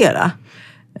kommunicera.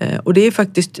 Och det är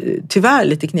faktiskt tyvärr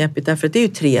lite knepigt därför att det är ju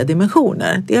 3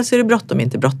 dimensioner. Dels är det bråttom,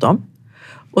 inte bråttom.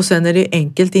 Och sen är det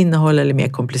enkelt innehåll eller mer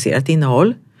komplicerat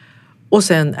innehåll. Och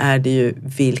sen är det ju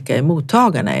vilka är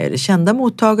mottagarna? Är det kända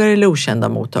mottagare eller okända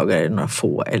mottagare? Är det några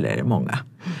få eller är det många?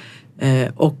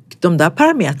 Och de där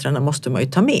parametrarna måste man ju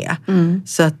ta med.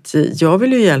 Så att jag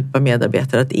vill ju hjälpa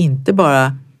medarbetare att inte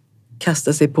bara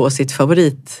kasta sig på sitt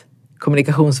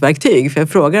favoritkommunikationsverktyg. För jag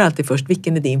frågar alltid först,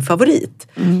 vilken är din favorit?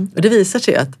 Och det visar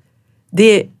sig att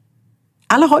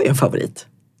alla har ju en favorit.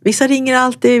 Vissa ringer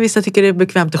alltid, vissa tycker det är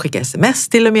bekvämt att skicka sms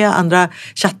till och med, andra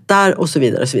chattar och så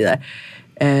vidare och så vidare.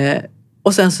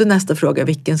 Och sen så nästa fråga,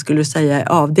 vilken skulle du säga är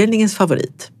avdelningens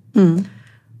favorit?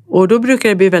 Och då brukar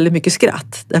det bli väldigt mycket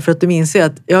skratt. Därför att de inser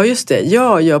att, ja just det,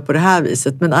 jag gör på det här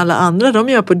viset men alla andra de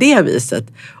gör på det viset.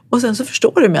 Och sen så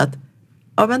förstår de att,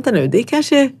 ja vänta nu, det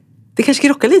kanske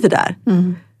krockar lite där.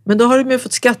 Men då har de ju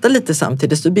fått skratta lite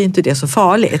samtidigt så blir inte det så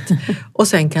farligt. Och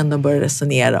sen kan de börja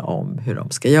resonera om hur de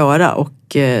ska göra. Och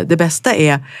det bästa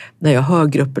är när jag hör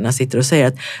grupperna sitter och säger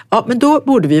att ja men då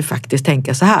borde vi faktiskt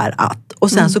tänka så här att.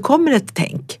 Och sen så kommer ett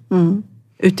tänk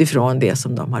utifrån det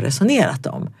som de har resonerat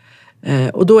om.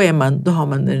 Och då har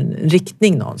man en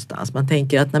riktning någonstans. Man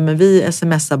tänker att nej, men vi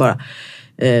smsar bara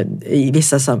i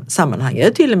vissa sammanhang. Det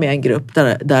är till och med en grupp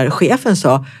där chefen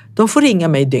sa de får ringa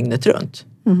mig dygnet runt.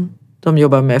 De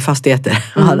jobbar med fastigheter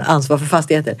och har ansvar för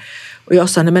fastigheter. Och jag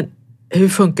sa, nej men hur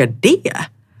funkar det?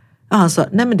 Och han sa,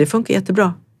 nej men det funkar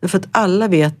jättebra. För att alla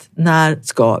vet när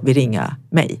ska vi ringa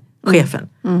mig, chefen.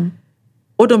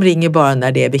 Och de ringer bara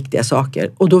när det är viktiga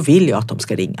saker. Och då vill jag att de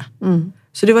ska ringa.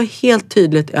 Så det var helt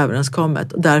tydligt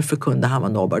överenskommet. Och därför kunde han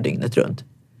vara nåbar dygnet runt.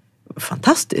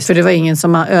 Fantastiskt. För det var ingen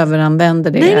som överanvände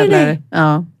det? Nej. Eller?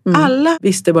 Ja. Alla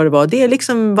visste vad det var. Det är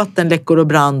liksom vattenläckor och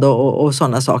brand och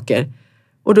sådana saker.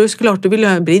 Och då är det klart,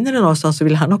 brinner det någonstans så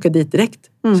vill han åka dit direkt.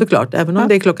 Såklart, även om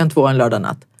det är 2:00 en lördag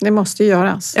natt. Det måste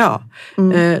göras. Ja,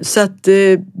 så att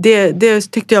det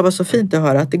tyckte jag var så fint att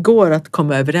höra. Att det går att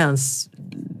komma överens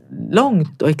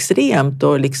långt och extremt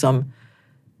och liksom,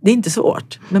 det är inte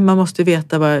svårt. Men man måste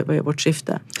veta vad är vårt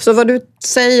syfte. Så vad du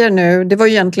säger nu, det var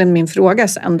ju egentligen min fråga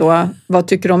sen då. Vad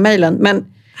tycker du om mejlen? Men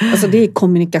alltså det är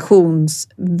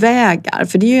kommunikationsvägar.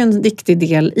 För det är ju en viktig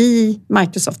del i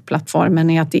Microsoft-plattformen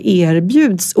är att det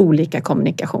erbjuds olika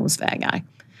kommunikationsvägar.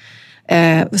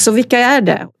 Så vilka är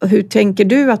det? Hur tänker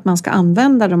du att man ska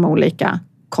använda de olika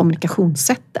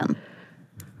kommunikationssätten?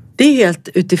 Det är helt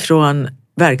utifrån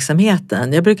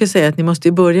verksamheten. Jag brukar säga att ni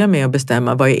måste börja med att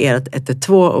bestämma vad är ert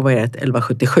 112 och vad är ert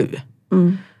 1177.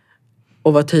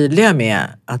 Och vara tydliga med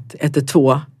att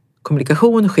 112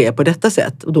 kommunikation sker på detta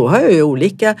sätt. Och då har jag ju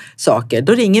olika saker.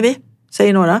 Då ringer vi,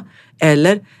 säger några.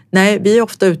 Eller, nej, vi är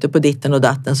ofta ute på ditten och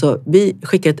datten så vi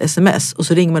skickar ett sms och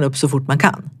så ringer man upp så fort man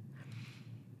kan.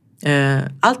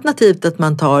 Alternativt att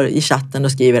man tar i chatten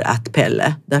och skriver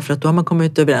 @Pelle. Därför att då har man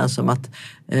kommit överens om att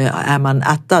är man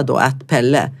då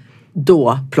 @Pelle,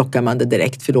 då plockar man det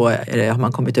direkt för då har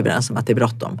man kommit överens om att det är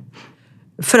bråttom.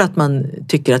 För att man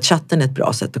tycker att chatten är ett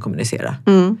bra sätt att kommunicera.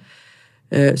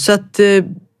 Så att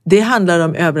Det handlar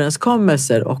om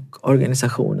överenskommelser och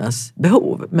organisationens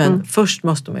behov. Men först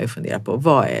måste man ju fundera på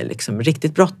vad är liksom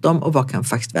riktigt bråttom och vad kan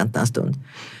faktiskt vänta en stund.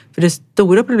 För det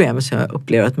stora problemet som jag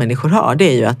upplever att människor har, det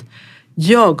är ju att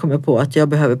jag kommer på att jag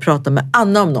behöver prata med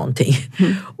Anna om någonting.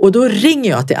 Och då ringer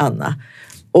jag till Anna.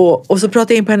 Och så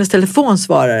pratar jag in på hennes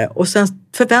telefonsvarare. Och sen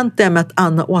förväntar jag mig att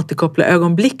Anna återkopplar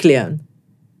ögonblickligen.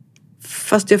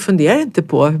 Fast jag funderar inte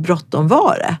på hur bråttom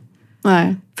var det.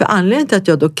 Nej. För anledningen till att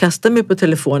jag då kastade mig på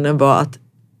telefonen var att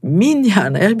min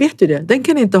hjärna, jag vet ju det, den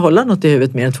kan inte hålla något i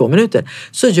huvudet mer än 2 minuter.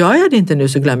 Så gör jag det inte nu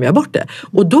så glömmer jag bort det.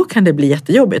 Och då kan det bli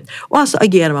jättejobbigt. Och alltså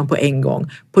agerar man på en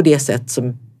gång på det sätt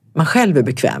som man själv är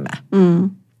bekväm med.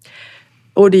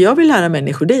 Och det jag vill lära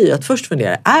människor, det är ju att först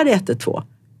fundera, är det 112?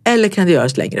 Eller kan det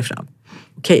göras längre fram?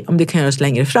 Okej, om det kan göras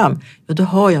längre fram, ja, då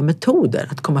har jag metoder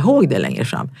att komma ihåg det längre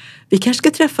fram. Vi kanske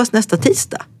ska träffas nästa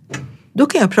tisdag. Då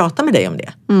kan jag prata med dig om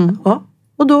det. Ja.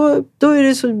 Och då är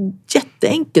det så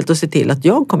jätteenkelt att se till att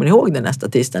jag kommer ihåg det nästa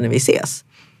tisdag när vi ses.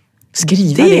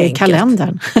 Skriva det i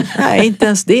kalendern. Nej, inte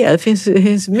ens det. Det finns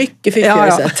mycket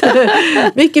fiffigare sätt.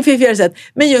 Mycket fiffigare sätt.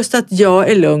 Men just att jag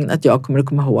är lugn, att jag kommer att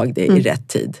komma ihåg det i rätt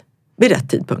tid. Vid rätt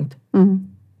tidpunkt.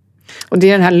 Och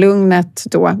det är det här lugnet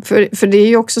då. För det är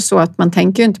ju också så att man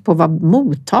tänker ju inte på vad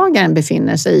mottagaren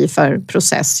befinner sig i för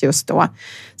process just då.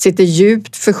 Sitter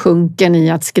djupt försjunken i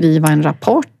att skriva en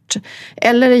rapport.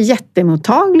 Eller är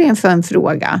jättemottaglig för en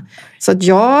fråga. Så att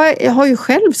jag har ju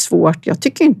själv svårt. Jag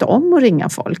tycker inte om att ringa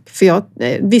folk. För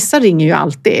vissa ringer ju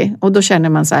alltid. Och då känner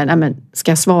man så här, nej men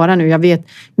ska jag svara nu? Jag vet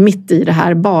mitt i det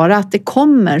här. Bara att det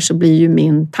kommer så blir ju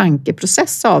min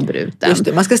tankeprocess avbruten. Just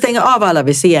det, man ska stänga av alla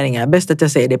aviseringar. Bäst att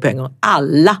jag säger det på en gång.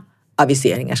 Alla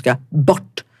aviseringar ska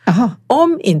bort. Aha.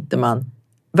 Om inte man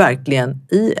verkligen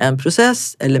i en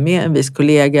process eller med en viss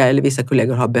kollega eller vissa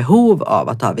kollegor har behov av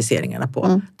att ha aviseringarna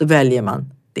på, då väljer man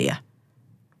det.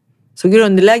 Så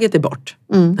grundläget är bort.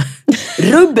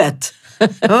 Rubbet!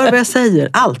 Hör vad jag säger,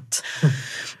 allt.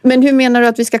 Men hur menar du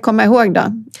att vi ska komma ihåg då?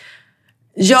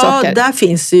 Ja, Saker. där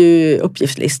finns ju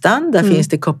uppgiftslistan. Där finns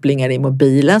det kopplingar i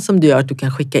mobilen som du gör att du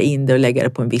kan skicka in det och lägga det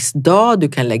på en viss dag. Du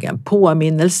kan lägga en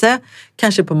påminnelse,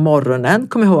 kanske på morgonen.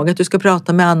 Kom ihåg att du ska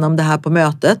prata med Anna om det här på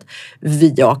mötet.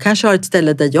 Jag kanske har ett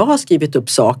ställe där jag har skrivit upp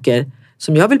saker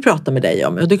som jag vill prata med dig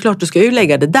om. Och det är klart, du ska ju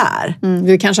lägga det där.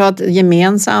 Vi kanske har ett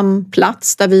gemensam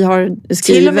plats där vi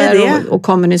skriver och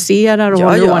kommunicerar och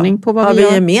håller ordning på vad vi gör.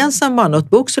 Har vi en gemensam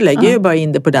OneNote-bok så lägger jag ju bara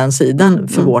in det på den sidan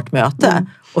för vårt möte.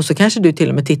 Och så kanske du till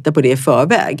och med tittar på det i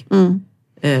förväg.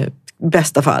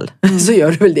 Bästa fall så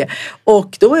gör du väl det.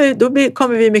 Och då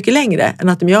kommer vi mycket längre än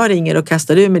att om jag ringer och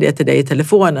kastar ur med det till dig i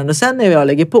telefonen. Och sen när jag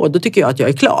lägger på, då tycker jag att jag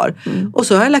är klar. Och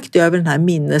så har jag lagt över den här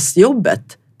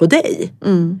minnesjobbet på dig.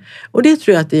 Och det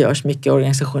tror jag att det görs mycket i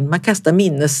organisationen. Man kastar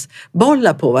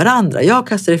minnesbollar på varandra. Jag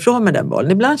kastar ifrån mig den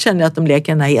bollen. Ibland känner jag att de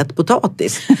leker en här het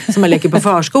potatis som man leker på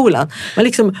förskolan.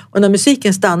 Och när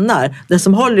musiken stannar, den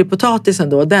som håller i potatisen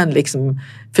då, den liksom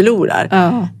förlorar.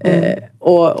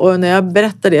 Och när jag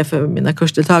berättar det för mina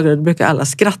kursdeltagare, då brukar alla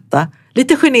skratta.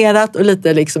 Lite generat och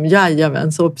lite liksom,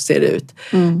 jajamän, så ser det ut.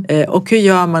 Och hur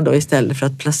gör man då istället för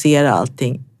att placera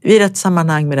allting i rätt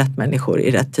sammanhang med rätt människor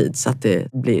i rätt tid så att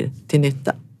det blir till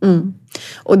nytta.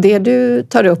 Och det du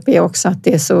tar upp är också att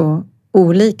det är så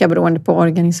olika beroende på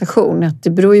organisation. Att det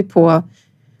beror ju på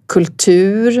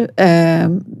kultur,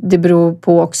 det beror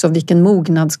på också vilken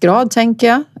mognadsgrad tänker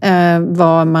jag,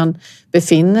 var man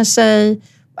befinner sig,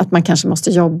 att man kanske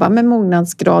måste jobba med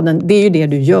mognadsgraden. Det är ju det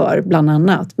du gör bland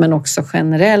annat, men också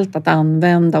generellt att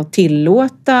använda och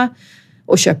tillåta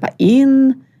och köpa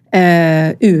in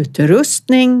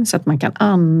utrustning så att man kan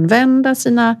använda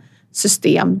sina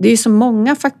system. Det är ju så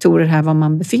många faktorer här var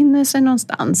man befinner sig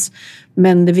någonstans.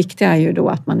 Men det viktiga är ju då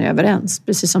att man är överens.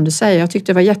 Precis som du säger, jag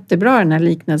tyckte det var jättebra den här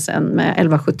liknelsen med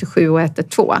 1177 och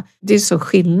 112. Det är så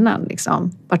skillnad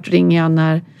liksom. Vart ringer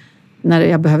jag när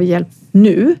jag behöver hjälp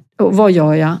nu? Och vad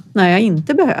gör jag när jag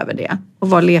inte behöver det? Och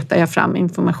var letar jag fram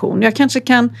information? Jag kanske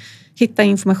kan hitta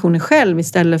informationen själv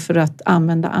istället för att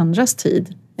använda andras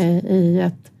tid i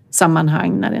ett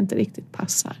sammanhang när det inte riktigt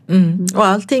passar. Och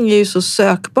allting är ju så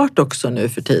sökbart också nu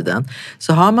för tiden.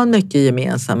 Så har man mycket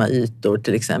gemensamma ytor,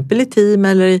 till exempel i team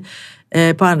eller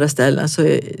på andra ställen, så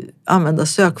använda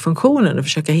sökfunktionen och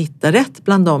försöka hitta rätt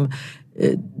bland de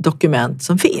dokument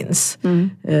som finns.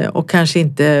 Och kanske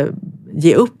inte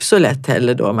ge upp så lätt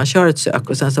heller då. Man kör ett sök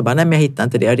och sen så bara, nej men jag hittar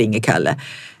inte det, jag ringer Kalle.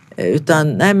 Utan,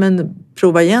 nej men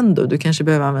prova igen då. Du kanske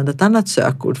behöver använda ett annat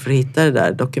sökord för att hitta det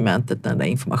där dokumentet, den där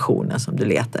informationen som du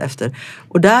letar efter.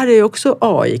 Och där är ju också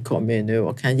AI kommer ju nu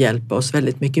och kan hjälpa oss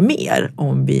väldigt mycket mer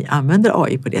om vi använder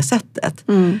AI på det sättet.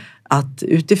 att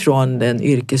utifrån den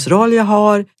yrkesroll jag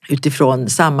har, utifrån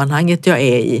sammanhanget jag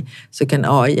är i, så kan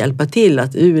AI hjälpa till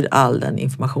att ur all den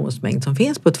informationsmängd som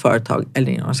finns på ett företag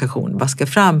eller en organisation vaska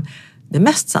fram det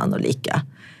mest sannolika.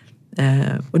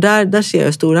 Och där ser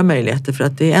jag stora möjligheter, för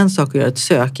att det är en sak att göra ett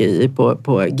sök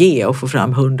på G och få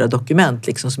fram 100 dokument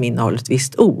liksom, som innehåller ett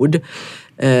visst ord.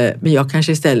 Men jag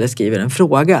kanske istället skriver en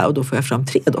fråga och då får jag fram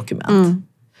 3 dokument.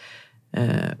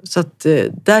 Så att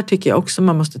där tycker jag också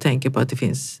man måste tänka på att det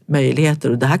finns möjligheter,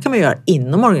 och det här kan man göra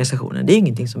inom organisationen. Det är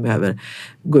ingenting som behöver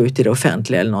gå ut i det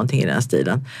offentliga eller någonting i den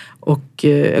stilen. Och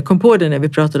jag kom på det när vi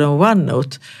pratade om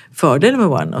OneNote. Fördelen med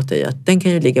OneNote är att den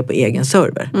kan ju ligga på egen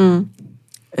server.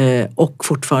 Och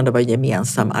fortfarande vara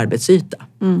gemensam arbetsyta.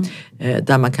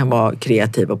 Där man kan vara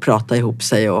kreativ och prata ihop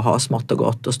sig och ha smått och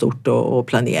gott och stort och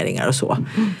planeringar och så.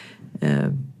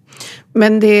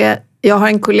 Men jag har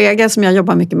en kollega som jag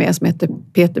jobbar mycket med som heter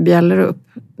Peter Bjällerup.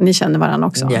 Ni känner varandra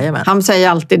också. Jajamän. Han säger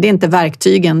alltid, det är inte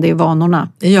verktygen, det är vanorna.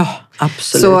 Ja,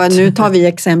 absolut. Så nu tar vi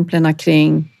exemplen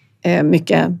kring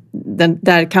mycket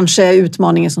där kanske är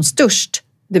utmaningen som störst.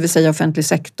 Det vill säga offentlig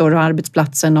sektor och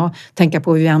arbetsplatsen, och tänka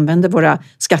på hur vi använder våra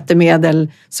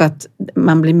skattemedel så att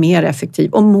man blir mer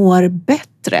effektiv och mår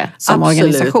bättre som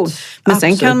organisation. Men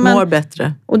sen kan man mår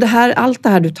bättre. Och allt det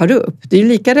här du tar upp, det är ju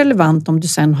lika relevant om du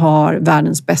sen har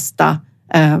världens bästa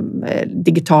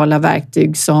digitala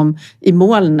verktyg som i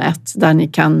molnet, där ni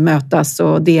kan mötas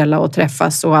och dela och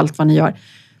träffas och allt vad ni gör.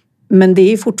 Men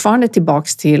det är fortfarande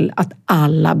tillbaks till att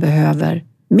alla behöver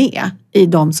med i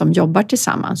de som jobbar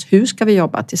tillsammans. Hur ska vi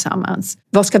jobba tillsammans?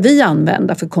 Vad ska vi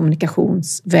använda för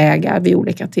kommunikationsvägar vid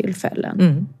olika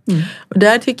tillfällen? Och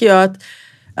där tycker jag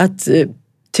att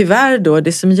tyvärr då,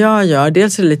 det som jag gör,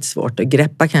 dels är det lite svårt att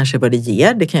greppa kanske vad det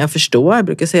ger. Det kan jag förstå. Jag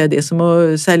brukar säga det som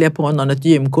att sälja på någon ett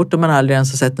gymkort om man aldrig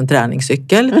ens har sett en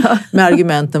träningscykel. Med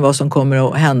argumenten vad som kommer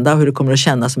att hända och hur det kommer att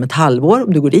kännas om ett halvår.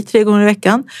 Om du går dit 3 gånger i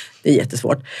veckan. Det är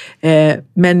jättesvårt.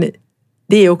 Men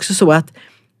det är också så att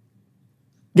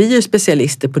vi är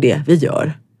specialister på det vi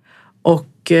gör.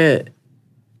 Och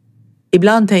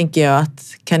ibland tänker jag att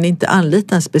kan ni inte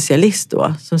anlita en specialist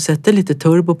då som sätter lite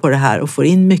turbo på det här och får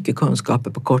in mycket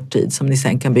kunskaper på kort tid som ni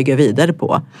sen kan bygga vidare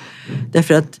på.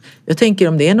 Därför att jag tänker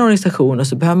om det är en organisation och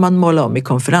så behöver man måla om i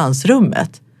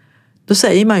konferensrummet. Då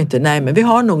säger man ju inte, nej men vi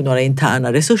har nog några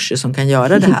interna resurser som kan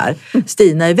göra det här.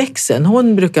 Stina i växeln,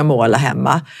 hon brukar måla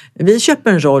hemma. Vi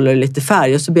köper en roll och lite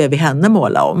färg och så ber vi henne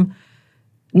måla om.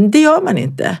 Det gör man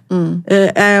inte.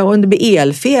 Om det blir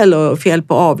elfel och fel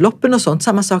på avloppen och sånt,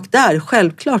 samma sak där.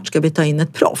 Självklart ska vi ta in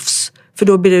ett proffs. För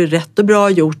då blir det rätt och bra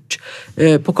gjort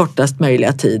på kortast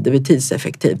möjliga tid. Det blir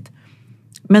tidseffektivt.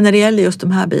 Men när det gäller just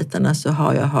de här bitarna så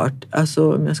har jag hört,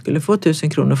 alltså om jag skulle få 1000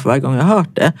 kronor för varje gång jag har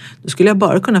hört det, då skulle jag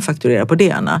bara kunna fakturera på det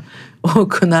ena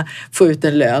och kunna få ut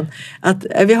en lön. Att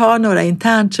vi har några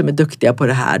internt som är duktiga på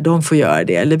det här, de får göra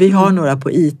det. Eller vi har några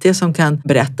på IT som kan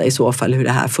berätta i så fall hur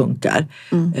det här funkar.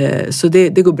 Så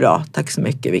det går bra, tack så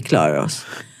mycket, vi klarar oss.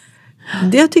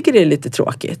 Det jag tycker det är lite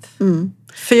tråkigt.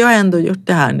 För jag har ändå gjort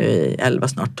det här nu i 11,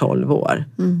 snart 12 år.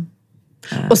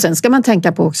 Och sen ska man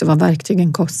tänka på också vad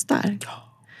verktygen kostar.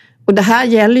 Och det här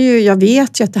gäller ju, jag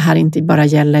vet ju att det här inte bara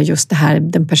gäller just det här,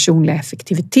 den personliga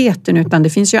effektiviteten, utan det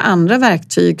finns ju andra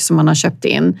verktyg som man har köpt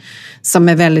in som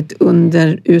är väldigt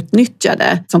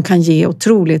underutnyttjade, som kan ge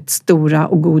otroligt stora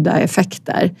och goda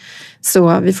effekter.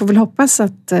 Så vi får väl hoppas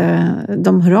att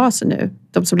de hör av sig nu,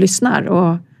 de som lyssnar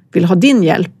och vill ha din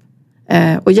hjälp.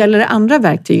 Och gäller det andra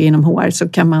verktyg inom HR så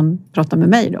kan man prata med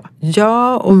mig då.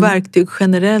 Ja, och verktyg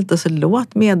generellt. Alltså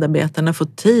låt medarbetarna få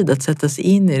tid att sätta sig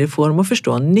in i reform och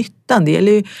förstå nyttan. Det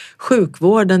gäller ju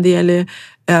sjukvården, det gäller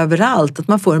överallt. Att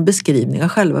man får en beskrivning av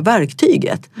själva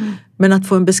verktyget. Men att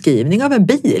få en beskrivning av en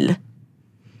bil,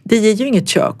 det ger ju inget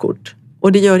körkort.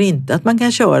 Och det gör inte att man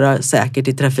kan köra säkert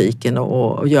i trafiken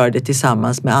och göra det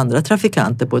tillsammans med andra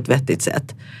trafikanter på ett vettigt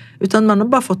sätt. Utan man har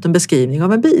bara fått en beskrivning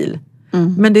av en bil.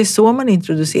 Men det är så man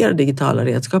introducerar digitala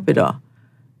redskap idag.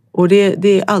 Och det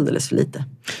är alldeles för lite.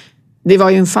 Det var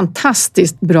ju en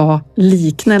fantastiskt bra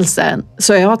liknelse.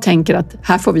 Så jag tänker att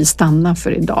här får vi stanna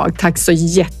för idag. Tack så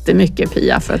jättemycket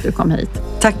Pia för att du kom hit.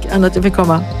 Tack Anna att jag fick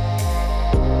komma.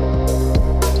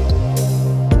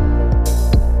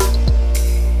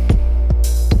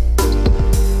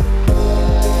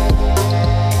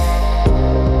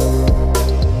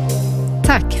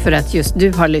 Tack för att just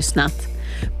du har lyssnat.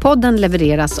 Podden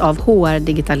levereras av HR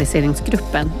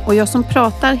Digitaliseringsgruppen och jag som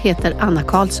pratar heter Anna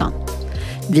Karlsson.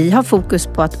 Vi har fokus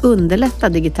på att underlätta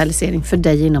digitalisering för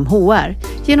dig inom HR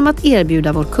genom att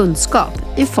erbjuda vår kunskap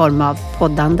i form av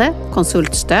poddande,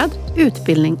 konsultstöd,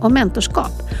 utbildning och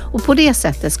mentorskap. Och på det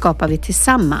sättet skapar vi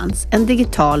tillsammans en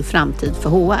digital framtid för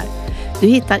HR. Du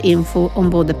hittar info om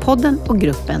både podden och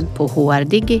gruppen på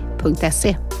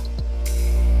hrdigi.se.